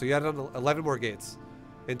 6. Yeah, so you added on 11 more gates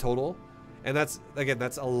in total. And that's, again,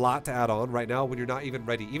 that's a lot to add on right now when you're not even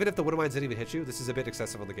ready. Even if the Widow Mines didn't even hit you, this is a bit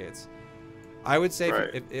excessive on the gates. I would say,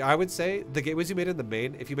 I would say the gateways you made in the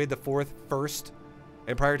main, if you made the 4th first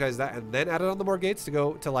and prioritize that and then added on the more gates to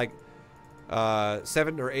go to like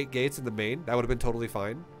 7 or 8 gates in the main, that would have been totally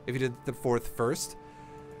fine if you did the 4th first.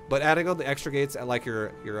 But adding on the extra gates at like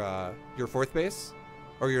your 4th base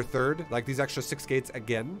or your 3rd, like these extra 6 gates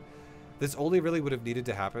again, this only really would have needed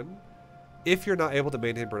to happen if you're not able to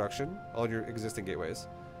maintain production on your existing gateways.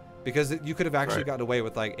 Because you could have actually gotten away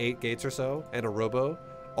with like 8 gates or so and a robo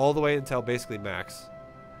all the way until basically max.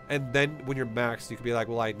 And then when you're maxed, you could be like,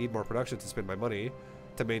 well, I need more production to spend my money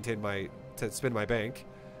to maintain to spend my bank.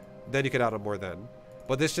 Then you could add on more then.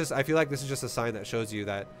 But this just, I feel like this is just a sign that shows you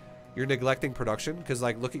that you're neglecting production. Because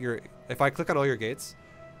like, look at your, if I click on all your gates,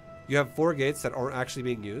 you have 4 gates that aren't actually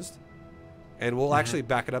being used. And we'll actually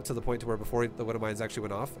back it up to the point to where before the Widow Mines actually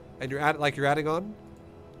went off. And you're adding on,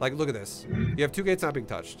 like, look at this. You have 2 gates not being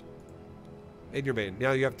touched in your main.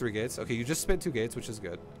 Now you have 3 gates. Okay, you just spent 2 gates, which is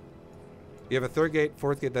good. You have a 3rd gate,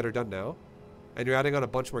 4th gate that are done now. And you're adding on a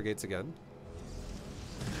bunch more gates again.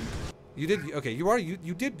 You did, okay,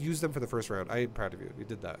 you did use them for the first round. I am proud of you. You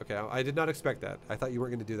did that. Okay, I did not expect that. I thought you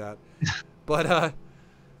weren't going to do that. But,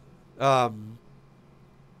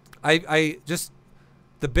 I just,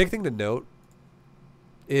 the big thing to note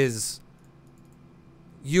is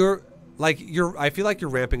I feel like you're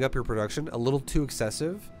ramping up your production a little too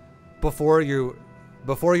excessive before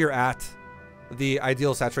you're at the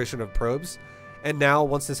ideal saturation of probes. And now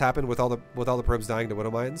once this happened with all the probes dying to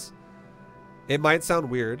Widow Mines, it might sound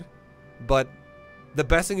weird, but the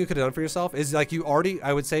best thing you could have done for yourself is like you already,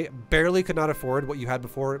 I would say, barely could not afford what you had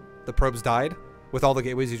before the probes died with all the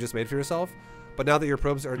gateways you just made for yourself. But now that your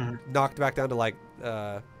probes are knocked back down to like,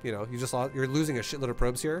 you know, you're losing a shitload of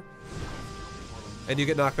probes here, and you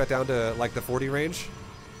get knocked back down to like the 40 range.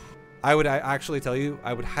 I actually tell you,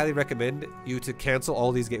 I would highly recommend you to cancel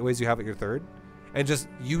all these gateways you have at your 3rd, and just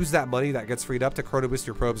use that money that gets freed up to chrono boost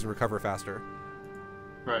your probes and recover faster.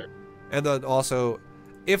 Right. And then also,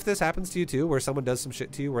 if this happens to you too, where someone does some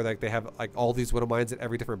shit to you, where like they have like all these Widow Mines at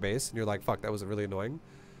every different base, and you're like, fuck, that was really annoying.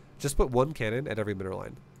 Just put 1 cannon at every mineral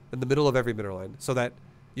line. In the middle of every mineral line, so that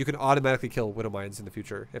you can automatically kill Widow Mines in the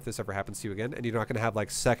future if this ever happens to you again, and you're not going to have like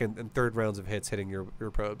 2nd and 3rd rounds of hits hitting your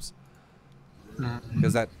probes.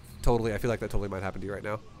 Because that totally, I feel like that totally might happen to you right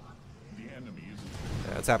now.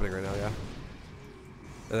 Yeah, it's happening right now, yeah.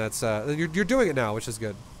 And that's you're doing it now, which is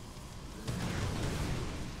good.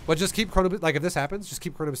 But just keep like if this happens, just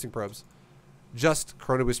keep chrono boosting probes. Just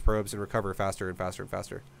chrono boost probes and recover faster and faster and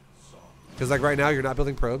faster. Because like right now you're not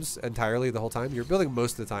building probes entirely the whole time. You're building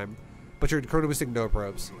most of the time, but you're chrono boosting no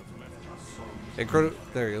probes. And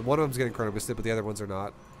there you go. One of them's getting chrono boosted, but the other ones are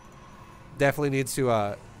not. Definitely needs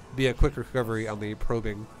to be a quick recovery on the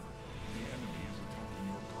probing.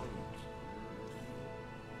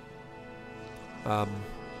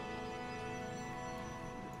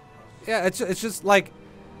 Yeah, it's just like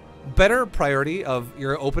better priority of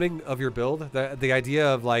your opening of your build. The idea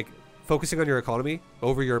of like focusing on your economy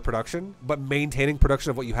over your production, but maintaining production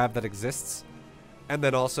of what you have that exists, and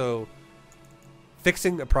then also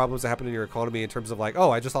fixing the problems that happen in your economy in terms of like,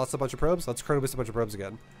 oh, I just lost a bunch of probes, let's chrono boost a bunch of probes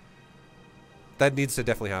again. That needs to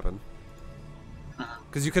definitely happen,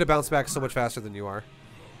 because you could have bounced back so much faster than you are.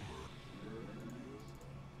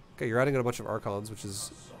 Okay, you're adding in a bunch of Archons, which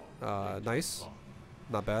is nice,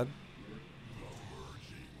 not bad.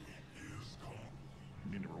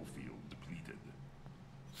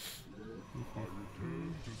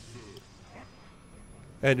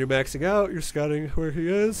 And you're maxing out, you're scouting where he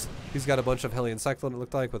is. He's got a bunch of Hellion Cyclone, it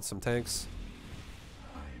looked like, with some tanks.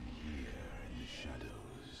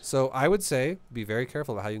 So I would say be very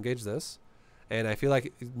careful about how you engage this. And I feel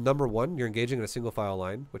like, number 1, you're engaging in a single file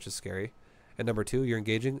line, which is scary. And number 2, you're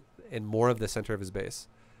engaging in more of the center of his base.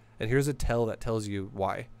 And here's a tell that tells you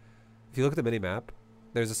why. If you look at the mini-map,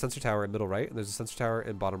 there's a sensor tower in middle right, and there's a sensor tower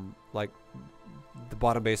in bottom, like, the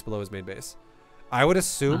bottom base below his main base. I would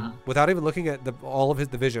assume, without even looking at all of his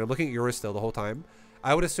division, I'm looking at yours still the whole time,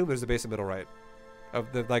 I would assume there's a base in middle right.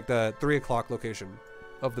 Of the 3 o'clock location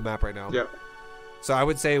of the map right now. Yep. So I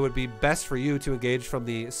would say it would be best for you to engage from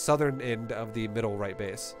the southern end of the middle right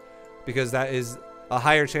base, because that is a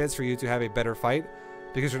higher chance for you to have a better fight,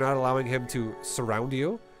 because you're not allowing him to surround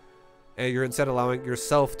you, and you're instead allowing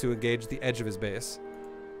yourself to engage the edge of his base.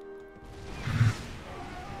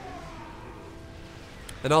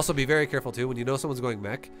 And also be very careful too, when you know someone's going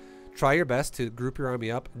mech, try your best to group your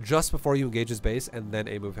army up just before you engage his base and then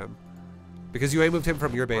A-move him. Because you A-moved him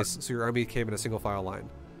from your base, so your army came in a single file line.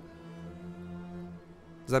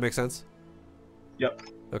 Does that make sense? Yep.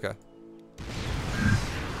 Okay.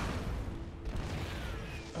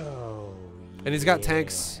 Oh, And he's got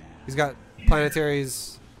tanks, he's got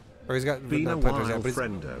planetaries, or he's got Been a not planetaries, while, but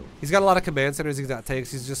friendo. he's got a lot of command centers, he's got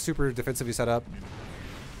tanks, he's just super defensively set up.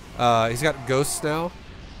 He's got ghosts now.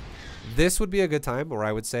 This would be a good time, or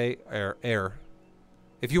I would say air.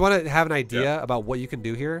 If you want to have an idea about what you can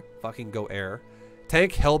do here, fucking go air.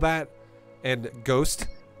 Tank, Hellbat, and Ghost.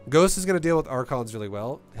 Ghost is going to deal with Archons really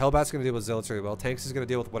well. Hellbat's going to deal with Zealots really well. Tanks is going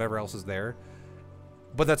to deal with whatever else is there.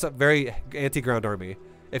 But that's a very anti-ground army.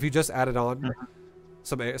 If you just added on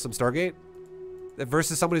some Stargate,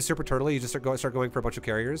 versus somebody who's super turtly, you just start going for a bunch of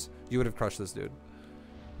carriers, you would have crushed this dude.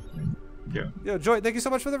 Yeah. Yo, Joy, thank you so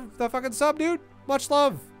much for the fucking sub, dude. Much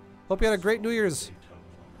love. Hope you had a great New Year's.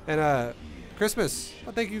 And Christmas.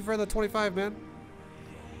 Oh, thank you for the 25, man.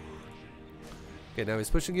 Okay, now he's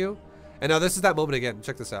pushing you. And now this is that moment again.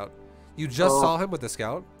 Check this out. You just saw him with the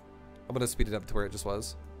scout. I'm going to speed it up to where it just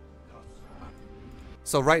was.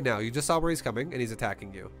 So right now, you just saw where he's coming, and he's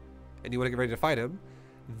attacking you. And you want to get ready to fight him.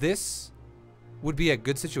 This would be a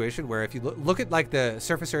good situation where if you look at like the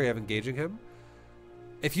surface area of engaging him,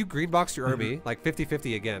 if you greenbox your army, like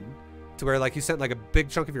 50-50 again, to where like you sent like a big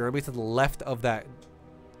chunk of your army to the left of that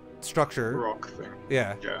structure. Rock thing.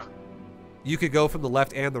 Yeah. Yeah. You could go from the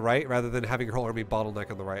left and the right rather than having your whole army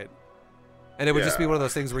bottleneck on the right. And it would just be one of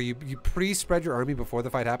those things where you pre-spread your army before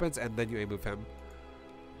the fight happens and then you A-move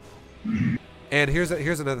him. And here's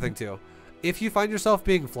another thing too. If you find yourself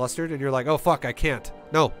being flustered and you're like, oh fuck, I can't.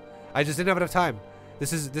 No, I just didn't have enough time.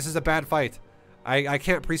 This is a bad fight. I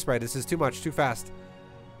can't pre-spread. This is too much, too fast.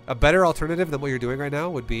 A better alternative than what you're doing right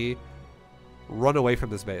now would be run away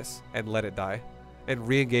from this base and let it die and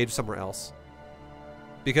re-engage somewhere else.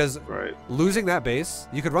 Because losing that base,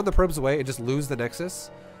 you could run the probes away and just lose the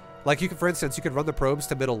nexus. Like you could, for instance, you could run the probes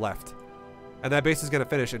to middle left and that base is going to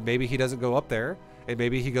finish and maybe he doesn't go up there and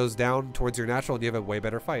maybe he goes down towards your natural and you have a way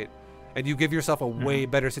better fight. And you give yourself a way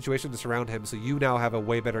better situation to surround him, so you now have a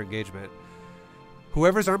way better engagement.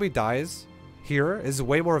 Whoever's army dies here is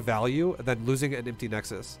way more value than losing an empty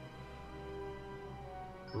nexus.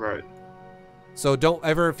 Right. So don't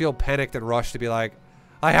ever feel panicked and rushed to be like,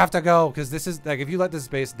 I have to go, because this is like, if you let this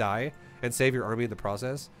base die and save your army in the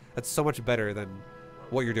process, that's so much better than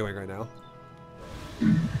what you're doing right now.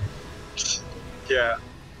 Yeah.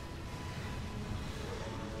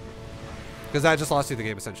 Because that just lost you the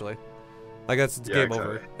game essentially. Like that's game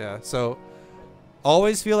over. Exactly. Yeah. So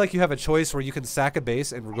always feel like you have a choice where you can sack a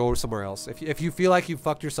base and go somewhere else. If you feel like you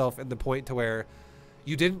fucked yourself in the point to where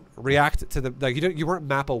you didn't react to the you weren't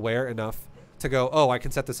map aware enough to go, oh, I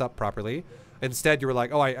can set this up properly. Instead, you were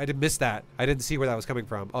like, oh, I did miss that. I didn't see where that was coming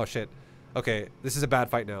from. Oh shit. Okay, this is a bad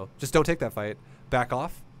fight now. Just don't take that fight. Back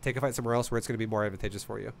off. Take a fight somewhere else where it's going to be more advantageous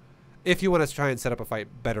for you. If you want to try and set up a fight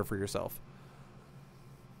better for yourself.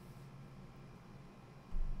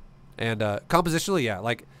 And compositionally, yeah,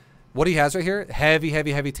 like what he has right here,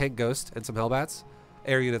 heavy tank ghost and some Hellbats.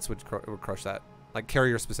 Air units would crush that. Like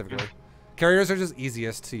carriers specifically. Carriers are just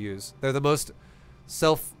easiest to use. They're the most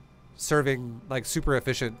self-serving, like super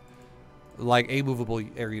efficient, like a movable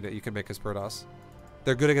air unit you can make as Protoss.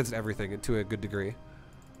 They're good against everything and to a good degree.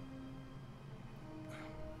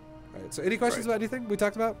 All right, so any questions about anything we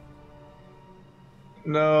talked about?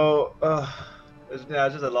 No, it's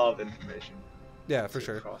just a lot of information. Yeah, for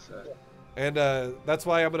sure. Process. And that's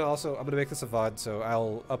why I'm gonna make this a VOD, so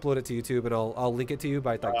I'll upload it to YouTube and I'll link it to you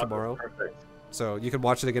by like tomorrow. Perfect. So you can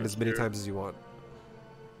watch it again as many times as you want.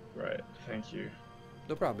 Right. Thank you.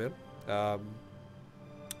 No problem, man.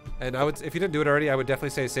 And I would, if you didn't do it already, I would definitely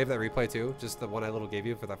say save that replay too. Just the one I little gave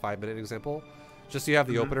you for that 5-minute example. Just so you have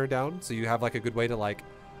the opener down, so you have like a good way to like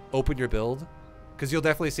open your build. Because you'll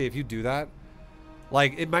definitely see if you do that.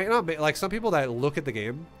 Like it might not make, like some people that look at the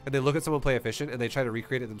game and they look at someone play efficient and they try to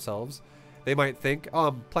recreate it themselves. They might think, oh,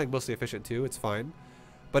 I'm playing mostly efficient too. It's fine.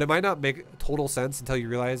 But it might not make total sense until you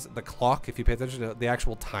realize the clock, if you pay attention to the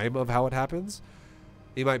actual time of how it happens.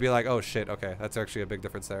 You might be like, oh shit, okay, that's actually a big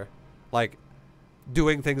difference there. Like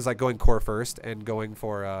doing things like going core first and going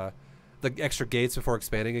for the extra gates before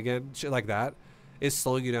expanding again, shit like that, is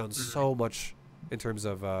slowing you down so much in terms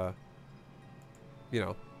of, you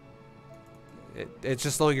know, it's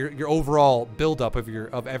just slowing your overall buildup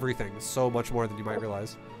of everything so much more than you might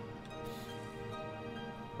realize.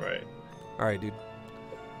 Right. All right, dude.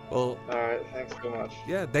 Well, Alright, thanks so much.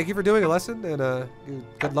 yeah, thank you for doing a lesson, and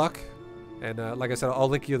good luck. And like I said, I'll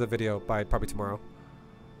link you the video by probably tomorrow.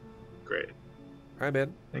 Great. All right,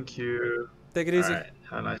 man. Thank you. Take it easy. Alright,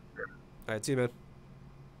 have a nice day. All right, see you, man.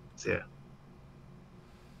 See ya.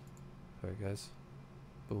 All right, guys.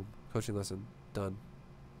 Boom. Coaching lesson done.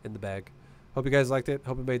 In the bag. Hope you guys liked it.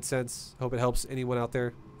 Hope it made sense. Hope it helps anyone out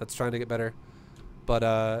there that's trying to get better.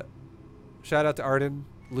 But shout out to Arden,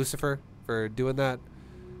 Lucifer for doing that.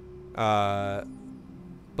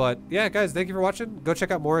 But yeah, guys, thank you for watching. Go check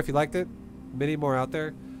out more if you liked it. Many more out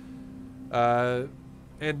there.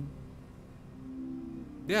 And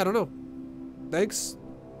yeah, I don't know. Thanks.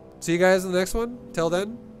 See you guys in the next one. Till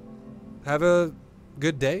then, have a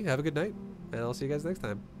good day. Have a good night. And I'll see you guys next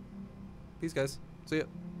time. Peace, guys. See ya.